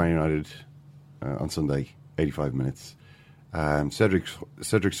playing for Man United on Sunday, 85 minutes.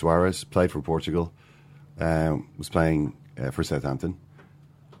 Cedric Suarez played for Portugal. Was playing for Southampton.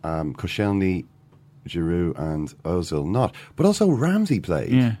 Koscielny, Giroud, and Ozil not, but also Ramsey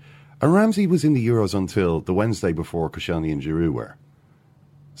played. Yeah. And Ramsey was in the Euros until the Wednesday before Koscielny and Giroud were.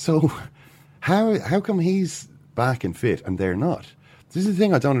 So how come he's back and fit and they're not? This is the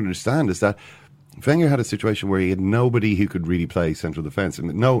thing I don't understand, is that Wenger had a situation where he had nobody who could really play central defence,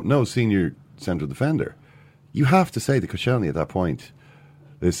 and no senior central defender. You have to say to Koscielny at that point,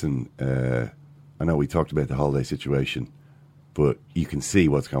 listen, I know we talked about the holiday situation, but you can see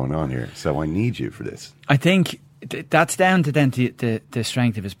what's going on here, so I need you for this. I think that's down to then the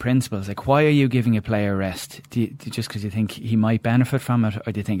strength of his principles. Like, why are you giving a player rest? Just because you think he might benefit from it,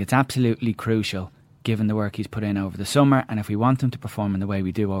 or do you think it's absolutely crucial given the work he's put in over the summer, and if we want him to perform in the way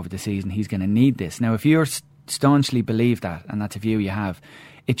we do over the season, he's going to need this? Now, if you staunchly believe that, and that's a view you have,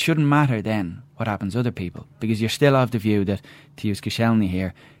 it shouldn't matter then what happens to other people, because you're still of the view that, to use Koscielny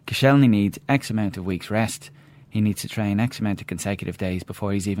here, Koscielny needs X amount of weeks rest. He needs to train X amount of consecutive days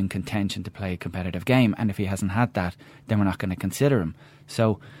before he's even contention to play a competitive game. And if he hasn't had that, then we're not going to consider him.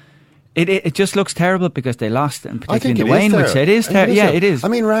 So it just looks terrible because they lost, and particularly in the way in which it is terrible. Yeah, it is. I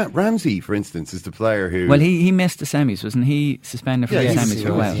mean, Ramsey, for instance, is the player who... Well, he missed the semis, wasn't he? Suspended for the semis for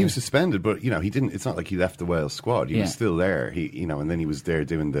a while. He was suspended, but, you know, he didn't. It's not like he left the Wales squad. He was still there. And then he was there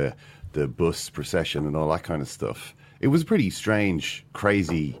doing the bus procession and all that kind of stuff. It was a pretty strange,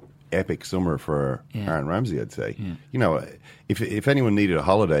 crazy, epic summer for Aaron Ramsey, I'd say. Yeah. You know, if anyone needed a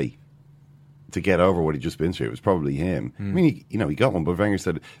holiday to get over what he'd just been through, it was probably him. I mean, he got one, but Wenger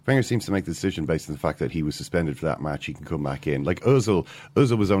seems to make the decision based on the fact that he was suspended for that match. He can come back in. Like Ozil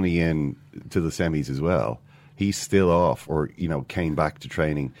was only in to the semis as well. He's still off, or, you know, came back to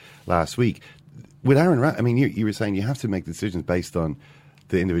training last week. With Aaron Ramsey, I mean, you were saying you have to make decisions based on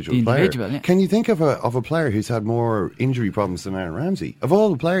the individual player. Yeah. Can you think of a player who's had more injury problems than Aaron Ramsey? Of all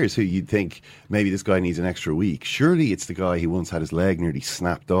the players who you'd think maybe this guy needs an extra week, surely it's the guy who once had his leg nearly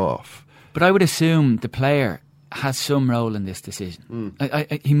snapped off. But I would assume the player has some role in this decision.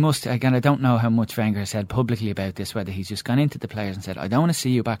 He must. Again, I don't know how much Wenger has said publicly about this, whether he's just gone into the players and said, I don't want to see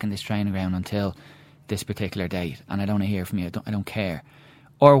you back in this training ground until this particular date, and I don't want to hear from you, I don't care.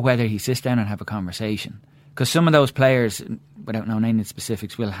 Or whether he sits down and have a conversation. Because some of those players, without knowing any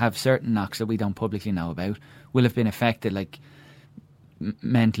specifics, will have certain knocks that we don't publicly know about, will have been affected, like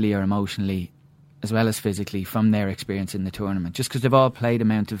mentally or emotionally, as well as physically, from their experience in the tournament. Just because they've all played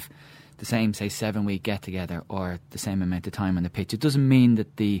amount of the same, say, 7-week get-together or the same amount of time on the pitch, it doesn't mean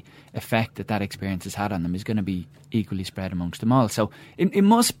that the effect that experience has had on them is going to be equally spread amongst them all. So it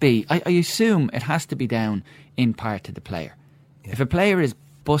must be, I assume it has to be down in part to the player. Yeah. If a player is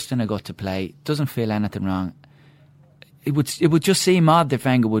busting a gut to play, doesn't feel anything wrong, it would just seem odd if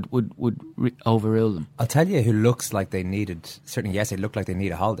Wenger would overrule them. I'll tell you who looks like they needed, certainly yesterday, looked like they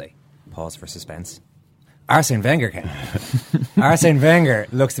need a holiday. Pause for suspense. Arsene Wenger can. Arsene Wenger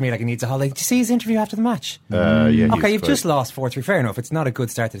looks to me like he needs a holiday. Did you see his interview after the match? Yeah. Okay, you've just lost 4-3. Fair enough. It's not a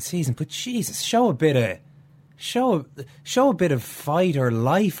good start to the season, but Jesus, show a bit of fight or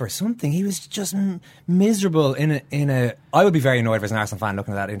life or something. He was just miserable in a. I would be very annoyed if I was an Arsenal fan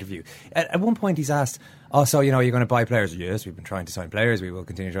looking at that interview. At one point, he's asked, "Oh, so you're going to buy players?" Yes, we've been trying to sign players. We will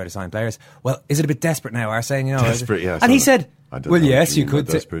continue to try to sign players. Well, is it a bit desperate now? Arsene, desperate, yeah. And he said, "Well, yes, you could."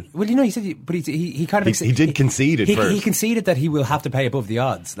 Well, he said, but he kind of he did concede it first. He conceded that he will have to pay above the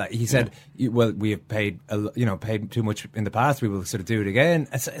odds. Like he said, "Well, we have paid too much in the past. We will sort of do it again."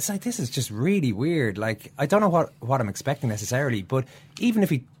 It's like, this is just really weird. Like, I don't know what I'm expecting necessarily, but even if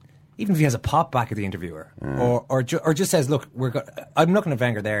he has a pop back at the interviewer, or just says, "Look, I'm looking at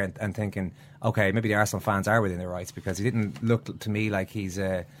Wenger there and thinking, okay, maybe the Arsenal fans are within their rights, because he didn't look to me like he's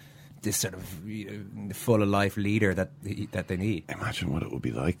this sort of full of life leader that they need." Imagine what it would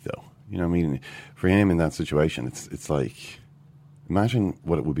be like, though. You know what I mean? For him in that situation, it's like, imagine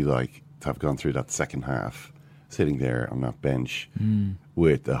what it would be like to have gone through that second half, sitting there on that bench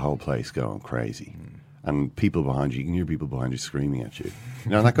with the whole place going crazy. And people behind you can hear people behind you screaming at you. You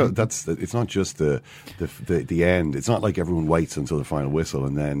know, it's not just the end. It's not like everyone waits until the final whistle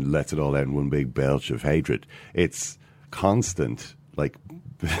and then lets it all out in one big belch of hatred. It's constant. Like,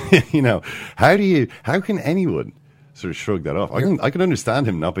 how can anyone sort of shrug that off? I can understand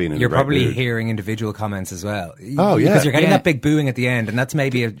him not being in. You're the right probably mood. hearing individual comments as well. Oh yeah, because you're getting that big booing at the end, and that's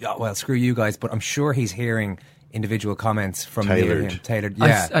maybe well, screw you guys. But I'm sure he's hearing individual comments from tailored.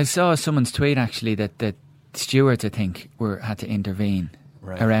 Yeah, I saw someone's tweet actually that the stewards, I think, had to intervene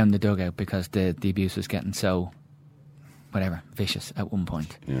around the dugout because the abuse was getting so vicious at one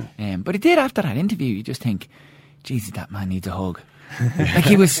point. Yeah. But it did after that interview. You just think, Jesus, that man needs a hug. Like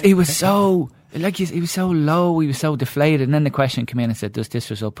he was so he was so low, he was so deflated, and then the question came in and said, "Does this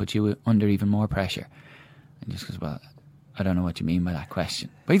result put you under even more pressure?" And just goes, "Well, I don't know what you mean by that question."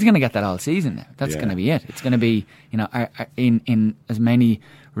 But he's going to get that all season now. That's going to be it. It's going to be, in as many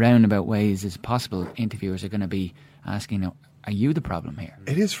roundabout ways as possible, interviewers are going to be asking, "Are you the problem here?"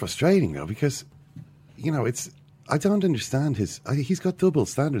 It is frustrating though, because I don't understand he's got double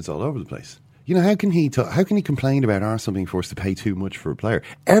standards all over the place. How can he complain about Arsenal being forced to pay too much for a player?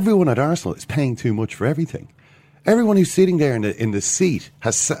 Everyone at Arsenal is paying too much for everything. Everyone who's sitting there in the seat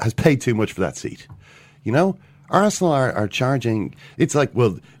has paid too much for that seat. Arsenal are charging. It's like,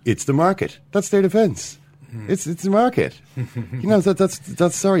 well, it's the market. That's their defence. It's the market.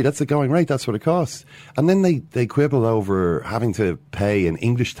 That's the going rate. That's what it costs. And then they quibble over having to pay an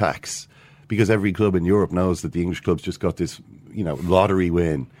English tax because every club in Europe knows that the English clubs just got this lottery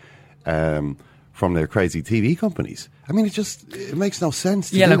win. From their crazy TV companies. I mean, it makes no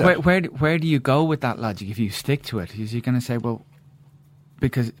sense to do that. Where do you go with that logic if you stick to it? Is you going to say, well,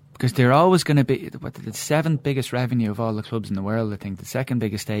 because they're always going to be the seventh biggest revenue of all the clubs in the world, I think, the second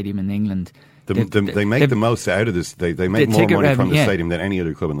biggest stadium in England. They make the most out of this. They make more money from the stadium than any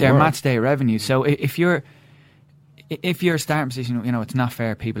other club in the world. Their match day revenue. So if you're starting position, it's not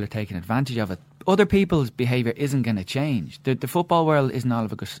fair, people are taking advantage of it. Other people's behaviour isn't going to change. The football world isn't all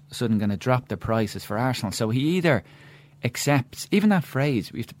of a sudden going to drop the prices for Arsenal. So he either accepts, even that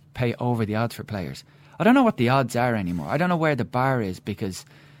phrase, we have to pay over the odds for players. I don't know what the odds are anymore. I don't know where the bar is, because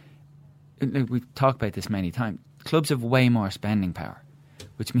we've talked about this many times. Clubs have way more spending power,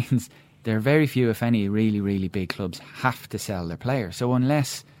 which means there are very few, if any, really, really big clubs have to sell their players. So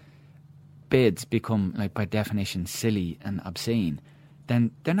unless bids become, like, by definition, silly and obscene, then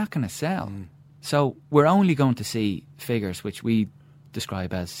they're not going to sell. So we're only going to see figures which we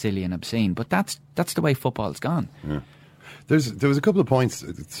describe as silly and obscene, but that's the way football's gone. Yeah. There was a couple of points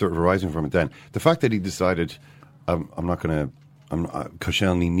sort of arising from it then. The fact that he decided, Koscielny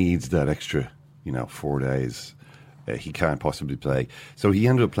needs that extra, 4 days. He can't possibly play. So he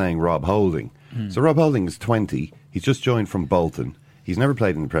ended up playing Rob Holding. So Rob Holding is 20. He's just joined from Bolton. He's never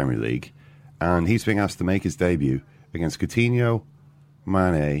played in the Premier League. And he's being asked to make his debut against Coutinho,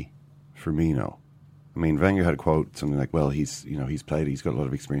 Mane, Firmino. I mean, Wenger had a quote, something like, well, he's played, he's got a lot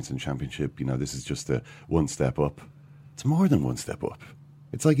of experience in the Championship, this is just a one step up. It's more than one step up.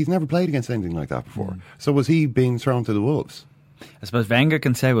 It's like he's never played against anything like that before. So was he being thrown to the wolves? I suppose Wenger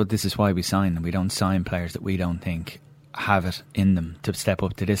can say, well, this is why we sign them. We don't sign players that we don't think have it in them to step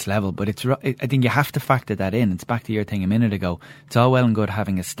up to this level. But I think you have to factor that in. It's back to your thing a minute ago. It's all well and good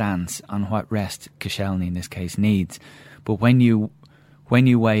having a stance on what rest Koscielny in this case needs. But when you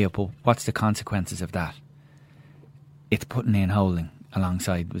weigh up, well, what's the consequences of that? It's putting in Holding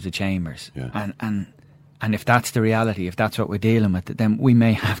alongside with the Chambers. Yeah. And if that's the reality, if that's what we're dealing with, then we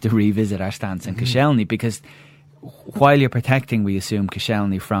may have to revisit our stance on Koscielny, because while you're protecting, we assume,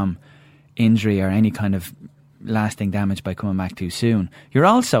 Koscielny from injury or any kind of lasting damage by coming back too soon. You're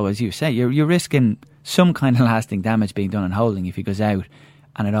also, as you say, you're risking some kind of lasting damage being done in Holding if he goes out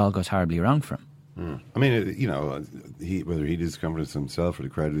and it all goes horribly wrong for him. I mean, you know, whether he loses confidence in himself or the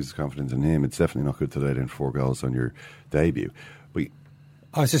crowd loses confidence in him, it's definitely not good to lay down 4 goals on your debut. But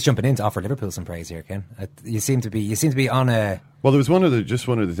I was just jumping in to offer Liverpool some praise here, Ken. You seem to be on a... Well, there was one other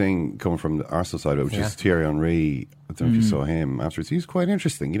thing coming from the Arsenal side of it, which is Thierry Henry. I don't know if you saw him afterwards. He was quite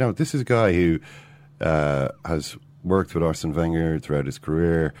interesting. You know, this is a guy who has worked with Arsene Wenger throughout his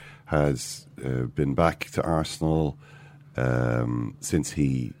career, has been back to Arsenal since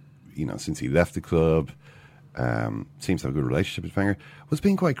he left the club. Seems to have a good relationship with Wenger. Was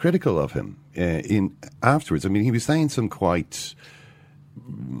being quite critical of him in afterwards. I mean, he was saying some quite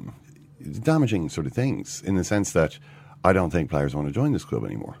damaging sort of things in the sense that I don't think players want to join this club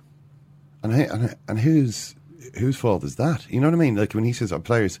anymore. And whose fault is that? You know what I mean? Like when he says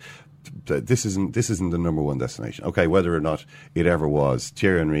players, this isn't the number one destination. Okay, whether or not it ever was,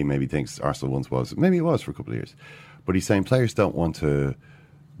 Thierry Henry maybe thinks Arsenal once was. Maybe it was for a couple of years, but he's saying players don't want to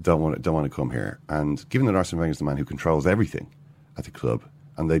come here. And given that Arsene Wenger is the man who controls everything at the club,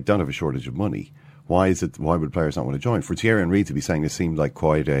 and they don't have a shortage of money, why would players not want to join? For Thierry Henry to be saying this seemed like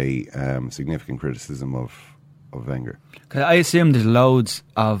quite a significant criticism of Wenger. I assume there's loads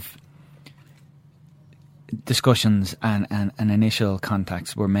of discussions and initial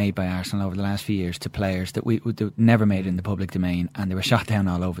contacts were made by Arsenal over the last few years to players that we never made in the public domain, and they were shot down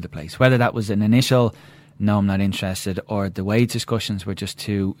all over the place. Whether that was an initial no, I'm not interested, or the wage discussions were just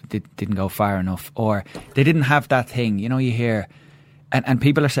didn't go far enough, or they didn't have that thing. You know, you hear, and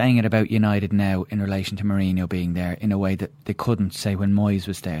people are saying it about United now in relation to Mourinho being there in a way that they couldn't say when Moyes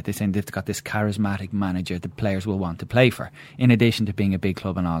was there. They're saying they've got this charismatic manager that players will want to play for, in addition to being a big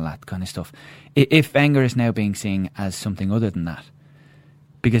club and all that kind of stuff. If Wenger is now being seen as something other than that,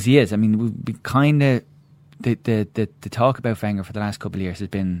 because he is, I mean, we kind of, the talk about Wenger for the last couple of years has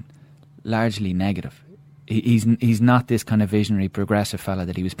been largely negative. He's not this kind of visionary, progressive fella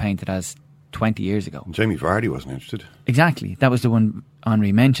that he was painted as 20 years ago. Jamie Vardy wasn't interested. Exactly. That was the one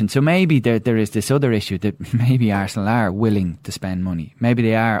Henry mentioned. So maybe there is this other issue that maybe Arsenal are willing to spend money. Maybe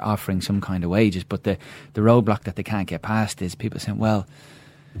they are offering some kind of wages, but the roadblock that they can't get past is people saying, well,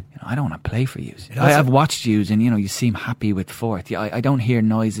 I don't want to play for you. I've watched you and, you seem happy with fourth. I don't hear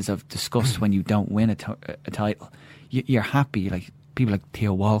noises of disgust when you don't win a title. You're happy, like people like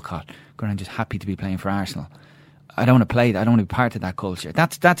Theo Walcott going around just happy to be playing for Arsenal. I don't want to play that. I don't want to be part of that culture.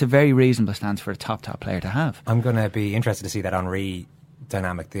 That's a very reasonable stance for a top player to have. I'm going to be interested to see that Henry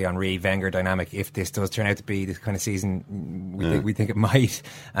dynamic, the Henry-Wenger dynamic, if this does turn out to be this kind of season we think it might,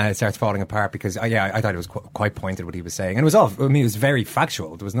 and it starts falling apart, because I thought it was quite pointed what he was saying, and it was very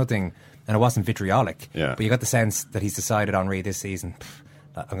factual. There was nothing, and it wasn't vitriolic, but you got the sense that he's decided Henry this season,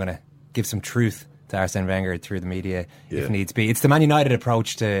 I'm going to give some truth to Arsene Wenger through the media if needs be. It's the Man United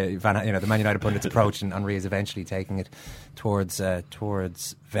approach to the Man United pundits approach, and Henry is eventually taking it towards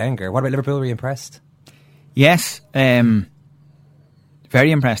Wenger. What about Liverpool? Were you impressed? Yes,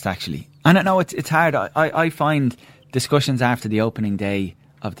 very impressed actually. And I know it's hard. I find discussions after the opening day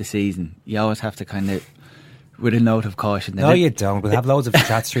of the season, you always have to kind of, with a note of caution. No, you don't. We'll have loads of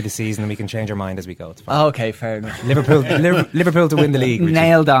chats through the season and we can change our mind as we go. It's fine. Okay, fair enough. Liverpool to win the league.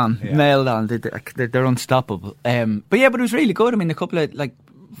 Nailed on. They're unstoppable. But it was really good. I mean, a couple of, like,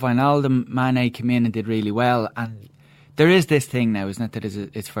 Wijnaldum, Mane came in and did really well. And there is this thing now, isn't it, that is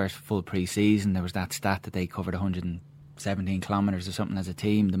its first full pre-season. There was that stat that they covered 117 kilometres or something as a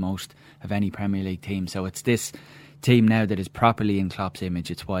team, the most of any Premier League team. So it's this team now that is properly in Klopp's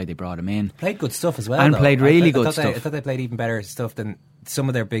image. It's why they brought him in. Played good stuff as well, and though. Played really good stuff. I thought they played even better stuff than some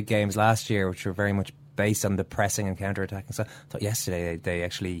of their big games last year, which were very much based on the pressing and counter-attacking. So I thought yesterday they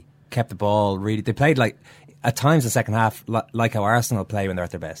actually kept the ball really. They played like at times the second half like how Arsenal play when they're at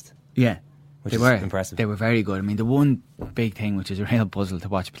their best. Yeah, which is impressive. They were very good. I mean, the one big thing which is a real puzzle to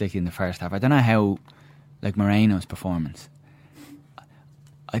watch, particularly in the first half, I don't know how, like Moreno's performance,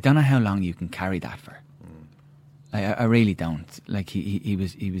 I don't know how long you can carry that for. I really don't. Like he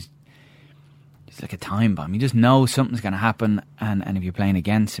was like a time bomb. You just know something's going to happen, and if you're playing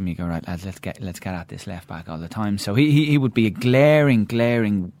against him, you go, right, lads, let's get at this left back all the time. So he would be a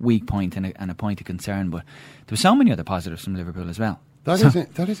glaring weak point and a point of concern. But there were so many other positives from Liverpool as well. That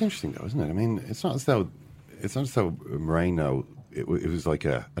is interesting, though, isn't it? I mean, it's not as though Moreno. It was like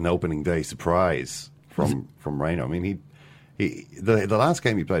an opening day surprise from Moreno. I mean, the last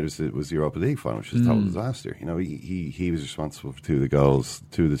game he played was the Europa League final, which was a total disaster. He was responsible for 2 of the goals,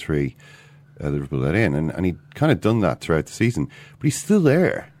 2 of the 3 Liverpool let in, and he'd kind of done that throughout the season. But he's still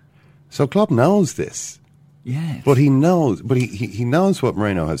there, so Klopp knows this. Yeah. But he knows what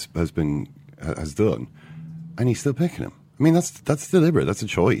Moreno has done, and he's still picking him. I mean, that's deliberate. That's a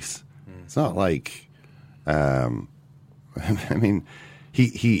choice. It's not like, I mean,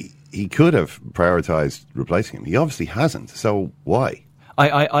 he could have prioritised replacing him. He obviously hasn't. So why?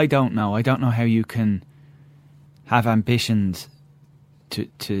 I don't know. I don't know how you can have ambitions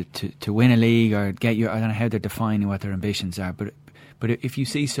to win a league or get your. I don't know how they're defining what their ambitions are, but if you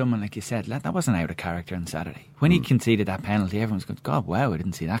see someone, like you said, that wasn't out of character on Saturday. When he conceded that penalty, everyone's going, God, wow, I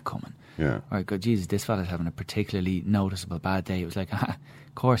didn't see that coming. Yeah. Or, God, Jesus, this fella's having a particularly noticeable bad day. It was like, of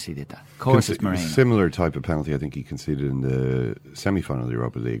course he did that. Of course it's Moreno. Similar type of penalty I think he conceded in the semi-final of the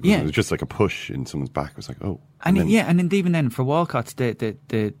Europa League. Yeah. It was just like a push in someone's back. It was like, oh. And even then, for Walcott's,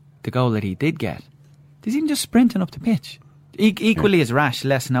 the goal that he did get, he's even just sprinting up the pitch. Equally as rash,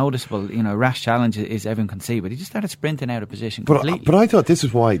 less noticeable. Rash challenge is everyone can see, but he just started sprinting out of position completely. But I thought this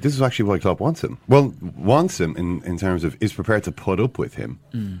is actually why Klopp wants him. Well, wants him in terms of is prepared to put up with him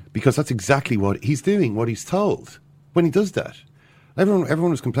because that's exactly what he's doing, what he's told when he does that. Everyone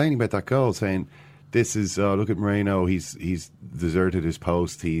was complaining about that goal, saying this is look at Moreno. He's deserted his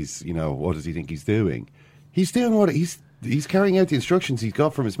post. He's what does he think he's doing? He's doing what He's carrying out the instructions he's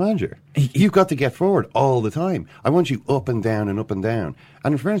got from his manager. You've got to get forward all the time. I want you up and down and up and down.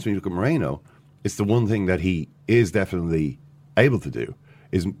 And in fairness, when you look at Moreno, it's the one thing that he is definitely able to do,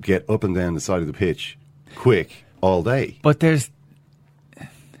 is get up and down the side of the pitch quick all day. But there's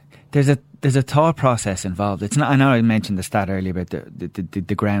a thought process involved. It's not. I know I mentioned the stat earlier about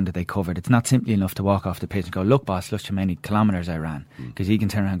the ground that they covered. It's not simply enough to walk off the pitch and go, look, boss, look how many kilometres I ran. Because he can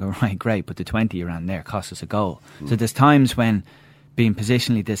turn around and go, right, great, but the 20 you ran there cost us a goal. So there's times when being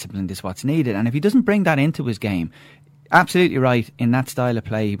positionally disciplined is what's needed. And if he doesn't bring that into his game, absolutely right, in that style of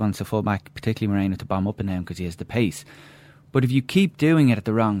play, he wants the fullback, particularly Moreno, to bomb up and down because he has the pace. But if you keep doing it at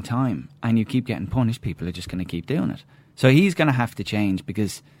the wrong time and you keep getting punished, people are just going to keep doing it. So he's going to have to change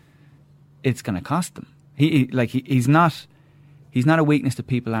because it's going to cost them. He's not a weakness that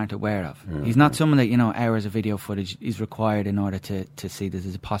people aren't aware of. Yeah, he's not someone that hours of video footage is required in order to see this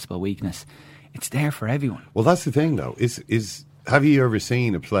as a possible weakness. It's there for everyone. Well, that's the thing, though. Is have you ever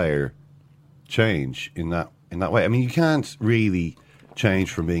seen a player change in that way? I mean, you can't really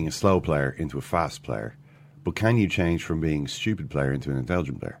change from being a slow player into a fast player, but can you change from being a stupid player into an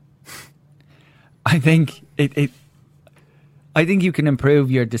intelligent player? I think I think you can improve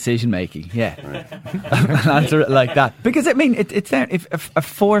your decision making. Yeah, right. I'll answer it like that because I mean it's there. If a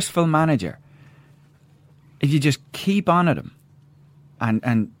forceful manager, if you just keep on at him,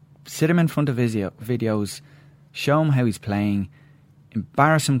 and sit him in front of videos, show him how he's playing,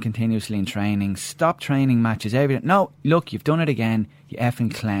 embarrass him continuously in training, stop training matches every day. No, look, you've done it again, you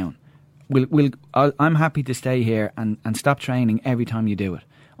effing clown. I'm happy to stay here and stop training every time you do it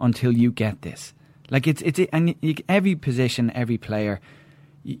until you get this. Like every position, every player,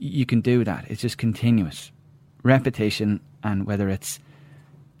 you can do that. It's just continuous repetition, and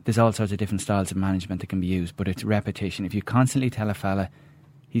there's all sorts of different styles of management that can be used, but it's repetition. If you constantly tell a fella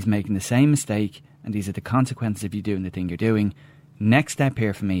he's making the same mistake and these are the consequences of you doing the thing you're doing, next step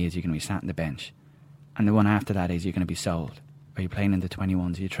here for me is you're going to be sat on the bench, and the one after that is you're going to be sold, or you're playing in the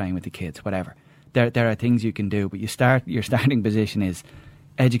 21s, or you're training with the kids, whatever. There are things you can do, but your starting position is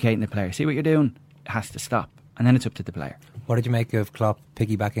educating the player. See what you're doing? Has to stop, and then it's up to the player. What did you make of Klopp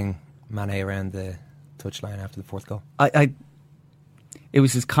piggybacking Mane around the touchline after the fourth goal? It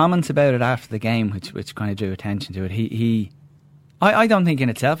was his comments about it after the game which kind of drew attention to it. I don't think in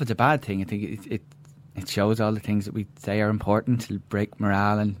itself it's a bad thing. I think it shows all the things that we say are important to break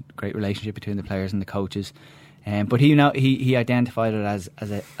morale and great relationship between the players and the coaches. But he identified it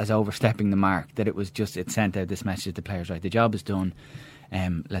as overstepping the mark. That it sent out this message to the players, right? The job is done.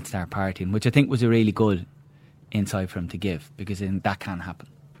 Let's start partying, which I think was a really good insight for him to give, because then that can happen.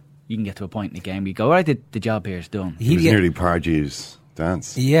 You can get to a point in the game where you go, all right, the job here is done. It was nearly Pardew's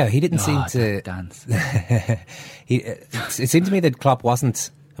dance. Yeah, he didn't seem to dance. It seemed to me that Klopp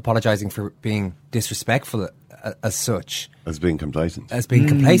wasn't apologising for being disrespectful as such. As being complacent.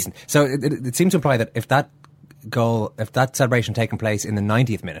 So it seemed to imply that if that celebration taken place in the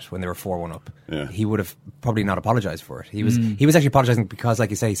 90th minute when they were 4-1 up, he would have probably not apologised for it. He was actually apologising because, like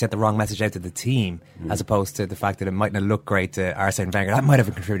you say, he sent the wrong message out to the team, as opposed to the fact that it might not look great to Arsene Wenger. That might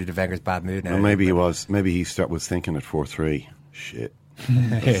have contributed to Wenger's bad mood now. Well, maybe he was thinking at 4-3. Shit.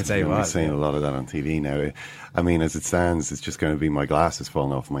 I'm seeing a lot of that on TV now. I mean, as it stands, it's just going to be my glasses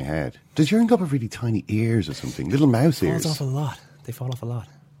falling off my head. Does Jurgen Klopp have really tiny ears or something? Little mouse ears? Falls off a lot. They fall off a lot.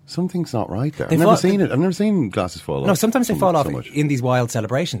 Something's not right there. I've never seen glasses fall off. No, sometimes they fall off in these wild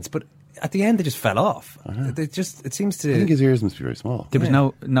celebrations, but at the end they just fell off. It seems to. I think his ears must be very small. There was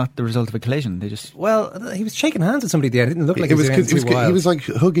not the result of a collision. They just. Well, he was shaking hands with somebody at the end. It didn't look like he was like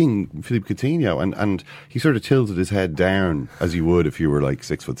hugging Philippe Coutinho, and he sort of tilted his head down as you would if you were like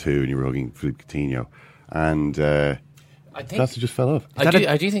 6'2" and you were hugging Philippe Coutinho, and I think Glasses just fell off.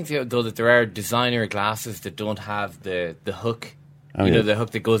 I do think though that there are designer glasses that don't have the hook. The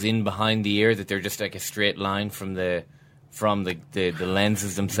hook that goes in behind the ear, that they're just like a straight line from the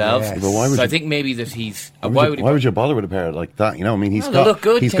lenses themselves. Yes. But I think maybe that he's. Why would you bother with a pair like that? You know, I mean, he's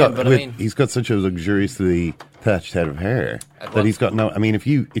got such a luxuriously thatched head of hair that he's got no. I mean, if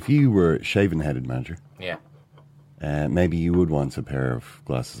you were a shaven-headed manager, maybe you would want a pair of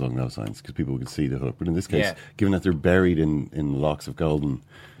glasses along those lines because people could see the hook. But in this case, given that they're buried in locks of golden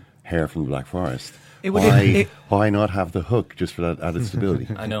hair from the Black Forest. Why not have the hook just for that added stability?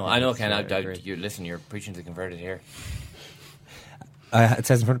 I know, Ken. Listen, you're preaching to the converted here. It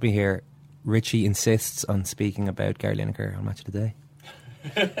says in front of me here, Richie insists on speaking about Gary Lineker on Match of the Day.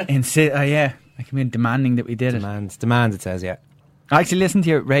 Yeah. I mean, demanding that we did it. Demands, it says, yeah. I actually listened to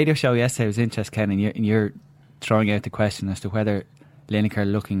your radio show yesterday. It was interesting, Ken, and you're throwing out the question as to whether Lineker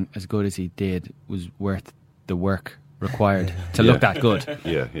looking as good as he did was worth the work required to look that good.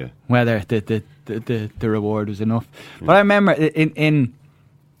 Yeah. Whether the reward was enough. But I remember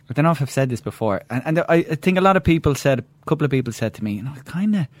I don't know if I've said this before, and I think a couple of people said to me,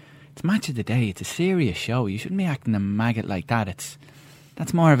 it's Match of the Day, it's a serious show, you shouldn't be acting a maggot like that.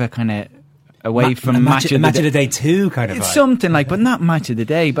 That's more of a kind of away from match of the Day 2 kind of it's vibe. something like, but not Match of the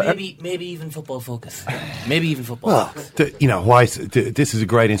Day. But maybe even Football Focus. Focus. Why? This is a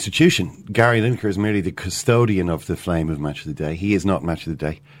great institution. Gary Lineker is merely the custodian of the flame of Match of the Day. He is not Match of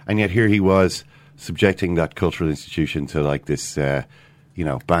the Day, and yet here he was subjecting that cultural institution to like this,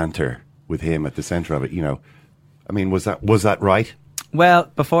 banter with him at the centre of it. I mean, was that right?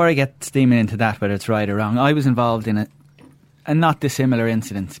 Well, before I get steaming into that, whether it's right or wrong, I was involved in a not dissimilar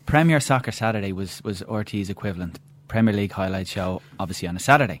incident. Premier Soccer Saturday was RT's equivalent. Premier League highlight show, obviously on a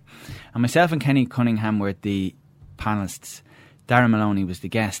Saturday. And myself and Kenny Cunningham were the panellists. Darren Maloney was the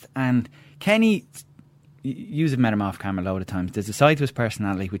guest. And Kenny, you've met him off camera a load of times. There's a side to his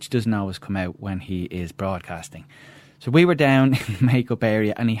personality which doesn't always come out when he is broadcasting. So we were down in the makeup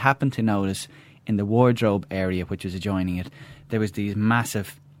area, and he happened to notice in the wardrobe area, which was adjoining it, there was these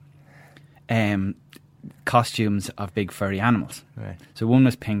massive costumes of big furry animals. Right. So one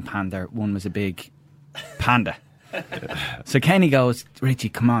was Pink Panther, one was a big panda. So Kenny goes, Richie,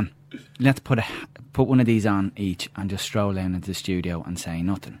 come on, let's put one of these on each and just stroll down into the studio and say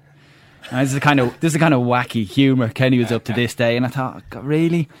nothing. Now, this is the kind of wacky humour Kenny was up to this day, and I thought, God,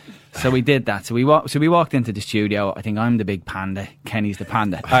 really? So we did that. So we walked into the studio. I think I'm the big panda, Kenny's the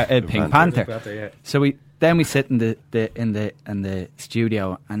panda, Pink Panther. So we sit in the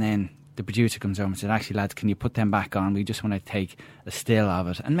studio, and then the producer comes over and said, actually, lads, can you put them back on? We just want to take a still of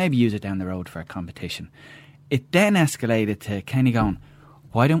it and maybe use it down the road for a competition. It then escalated to Kenny going,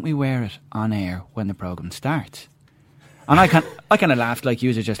 why don't we wear it on air when the programme starts? And I kind of laughed, like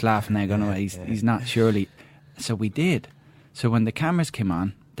you were just laughing there, going, oh, he's not surely. So we did. So when the cameras came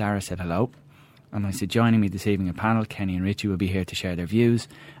on, Dara said hello. And I said, joining me this evening a panel, Kenny and Richie will be here to share their views.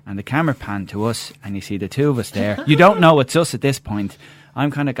 And the camera panned to us, and you see the two of us there. You don't know it's us at this point.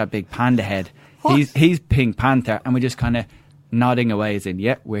 I'm kind of got big panda head. He's Pink Panther, and we're just kind of nodding away as in,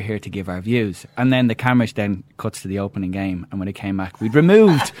 yeah, we're here to give our views. And then the camera then cuts to the opening game, and when it came back, we'd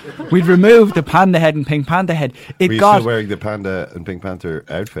removed the panda head and Pink Panther head. Were you still wearing the panda and Pink Panther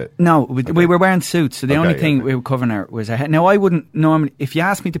outfit? No, we were wearing suits, so the only thing we were covering was our head. Now, I wouldn't normally, if you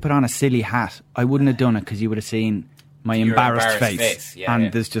asked me to put on a silly hat, I wouldn't have done it because you would have seen my embarrassed face.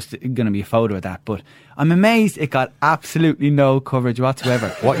 There's just going to be a photo of that. But I'm amazed it got absolutely no coverage whatsoever.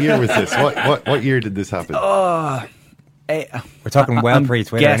 What year was this? What year did this happen? We're talking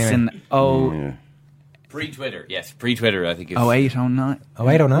pre-Twitter anyway. Pre-Twitter, yes. Pre-Twitter, I think it's 08, 09.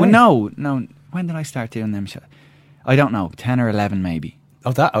 08, 09? Well, no. When did I start doing them? I don't know. 10 or 11 maybe.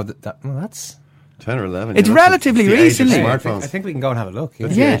 Well, that's 10 or 11. It's relatively recently. Smartphones. I think we can go and have a look.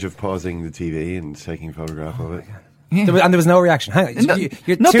 That's the age of pausing the TV and taking a photograph of it. Yeah. There was no reaction. Hang on.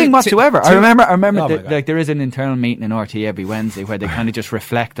 Nothing whatsoever. I remember that there is an internal meeting in RT every Wednesday where they kind of just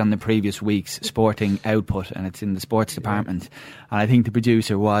reflect on the previous week's sporting output, and it's in the sports department. And I think the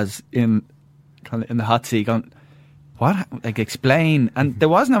producer was in the hot seat going, what? Like, explain. And there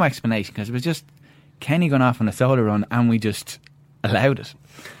was no explanation because it was just Kenny going off on a solo run, and we just allowed it.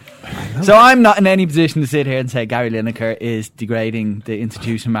 So I'm not in any position to sit here and say Gary Lineker is degrading the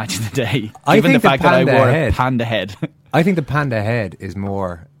institution Match of the Day, given the fact that I wore a panda head. I think the panda head is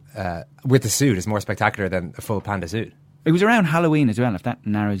more, with the suit, is more spectacular than a full panda suit. It was around Halloween as well, if that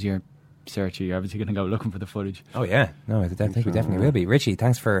narrows your searcher. You're obviously going to go looking for the footage. Oh yeah, no, I think we definitely will be. Richie,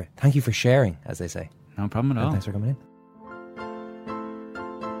 thank you for sharing, as they say. No problem at all. Thanks for coming in.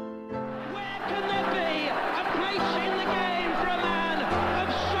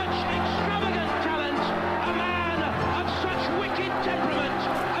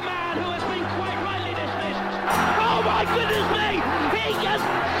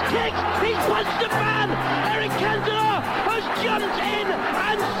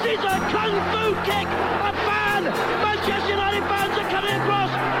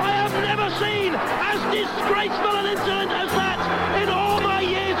 Disgraceful an incident as that in all my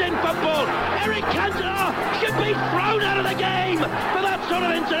years in football. Eric Cantona should be thrown out of the game for that sort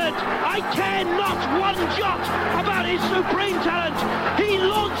of incident. I care not one jot about his supreme talent. He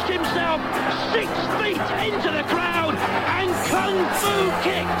launched himself 6 feet into the crowd and kung fu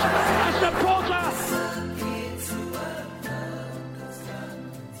kicked a supporter.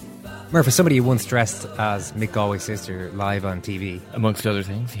 Murph, for somebody who once dressed as Mick Galway's sister live on TV, amongst other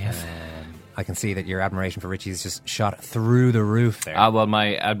things, yes. I can see that your admiration for Richie is just shot through the roof there. Well,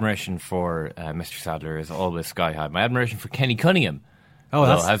 my admiration for Mr. Sadlier is always sky high. My admiration for Kenny Cunningham,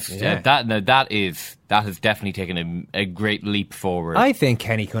 that has definitely taken a great leap forward. I think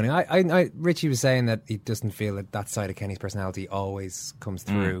Kenny Cunningham. Richie was saying that he doesn't feel that side of Kenny's personality always comes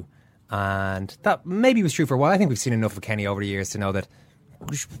through, and that maybe was true for a while. I think we've seen enough of Kenny over the years to know that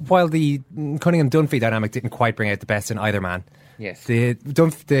while the Cunningham-Dunphy dynamic didn't quite bring out the best in either man. Yes. The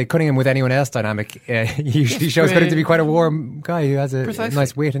Cunningham with anyone else dynamic usually shows him to be quite a warm guy who has a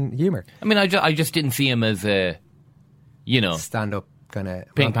nice wit and humour. I mean, I just didn't see him as a, stand-up kind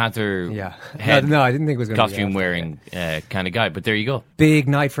of Pink Panther. Yeah. Head no, I didn't think it was going to be costume wearing kind of guy. But there you go. Big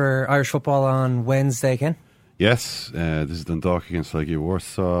night for Irish football on Wednesday, Ken. Yes, this is Dundalk against Legia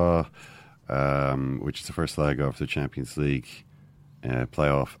Warsaw, which is the first leg of the Champions League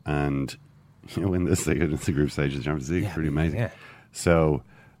playoff, and win this, they get into the group stage of the Champions League. Pretty amazing. Yeah. So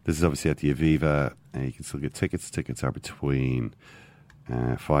this is obviously at the Aviva. You can still get tickets. Tickets are between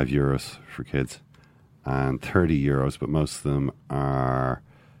 €5 for kids and €30, but most of them are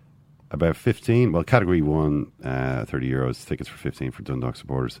about 15. Well, Category 1, €30. Tickets for 15 for Dundalk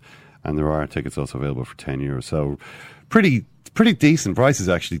supporters. And there are tickets also available for €10. So pretty decent prices,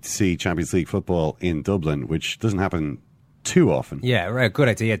 actually, to see Champions League football in Dublin, which doesn't happen too often. Yeah, right. Good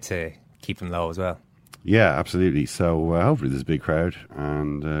idea to keep them low as well. Yeah, absolutely. So hopefully there's a big crowd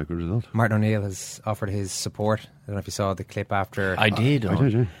and a good result. Martin O'Neill has offered his support. I don't know if you saw the clip after. I did. I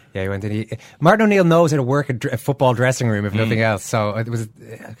did, yeah. Yeah, he went in. Martin O'Neill knows how to work a football dressing room, if nothing else. So it was.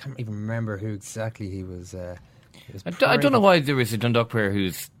 I can't even remember who exactly he was. I don't know why there was a Dundalk player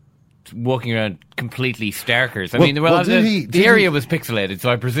who's walking around completely starkers. I mean, the area was pixelated, so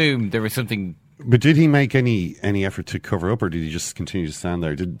I presume there was something. But did he make any effort to cover up, or did he just continue to stand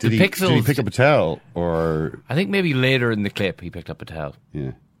there? Did he pick up a towel, or I think maybe later in the clip he picked up a towel.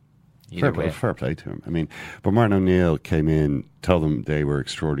 Yeah, fair play to him. I mean, but Martin O'Neill came in, told them they were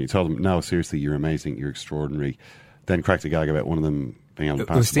extraordinary. Told them, no, seriously, you're amazing, you're extraordinary. Then cracked a gag about one of them being able to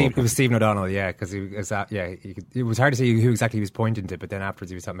pass the ball. It was Stephen O'Donnell, yeah, because it was hard to see who exactly he was pointing to, but then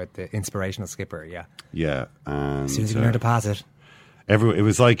afterwards he was talking about the inspirational skipper. Yeah, yeah. And as soon as you learn to pass it, it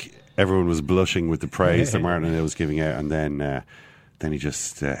was like everyone was blushing with the praise that Martin O'Neill was giving out, and then he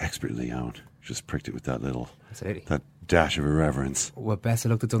just expertly just pricked it with that dash of irreverence. Well, best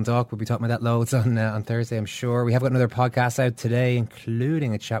of luck to Dundalk. We'll be talking about that loads on Thursday, I'm sure. We have got another podcast out today,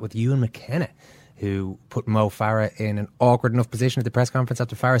 including a chat with Ewan McKenna, who put Mo Farah in an awkward enough position at the press conference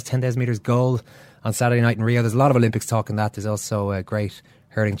after Farah's 10,000 metres gold on Saturday night in Rio. There's a lot of Olympics talk in that. There's also a great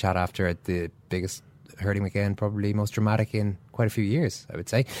hurling chat after the biggest hurling weekend, probably most dramatic in quite a few years, I would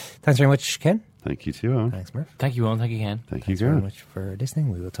say. Thanks very much, Ken. Thank you too, Owen. Thanks, Murph. Thank you, Owen. Thank you, Ken. Thanks very much for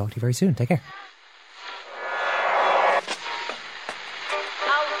listening. We will talk to you very soon. Take care.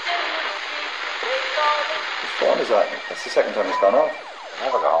 What is that? That's the second time it's gone off. They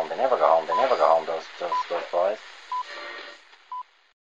never go home, those boys.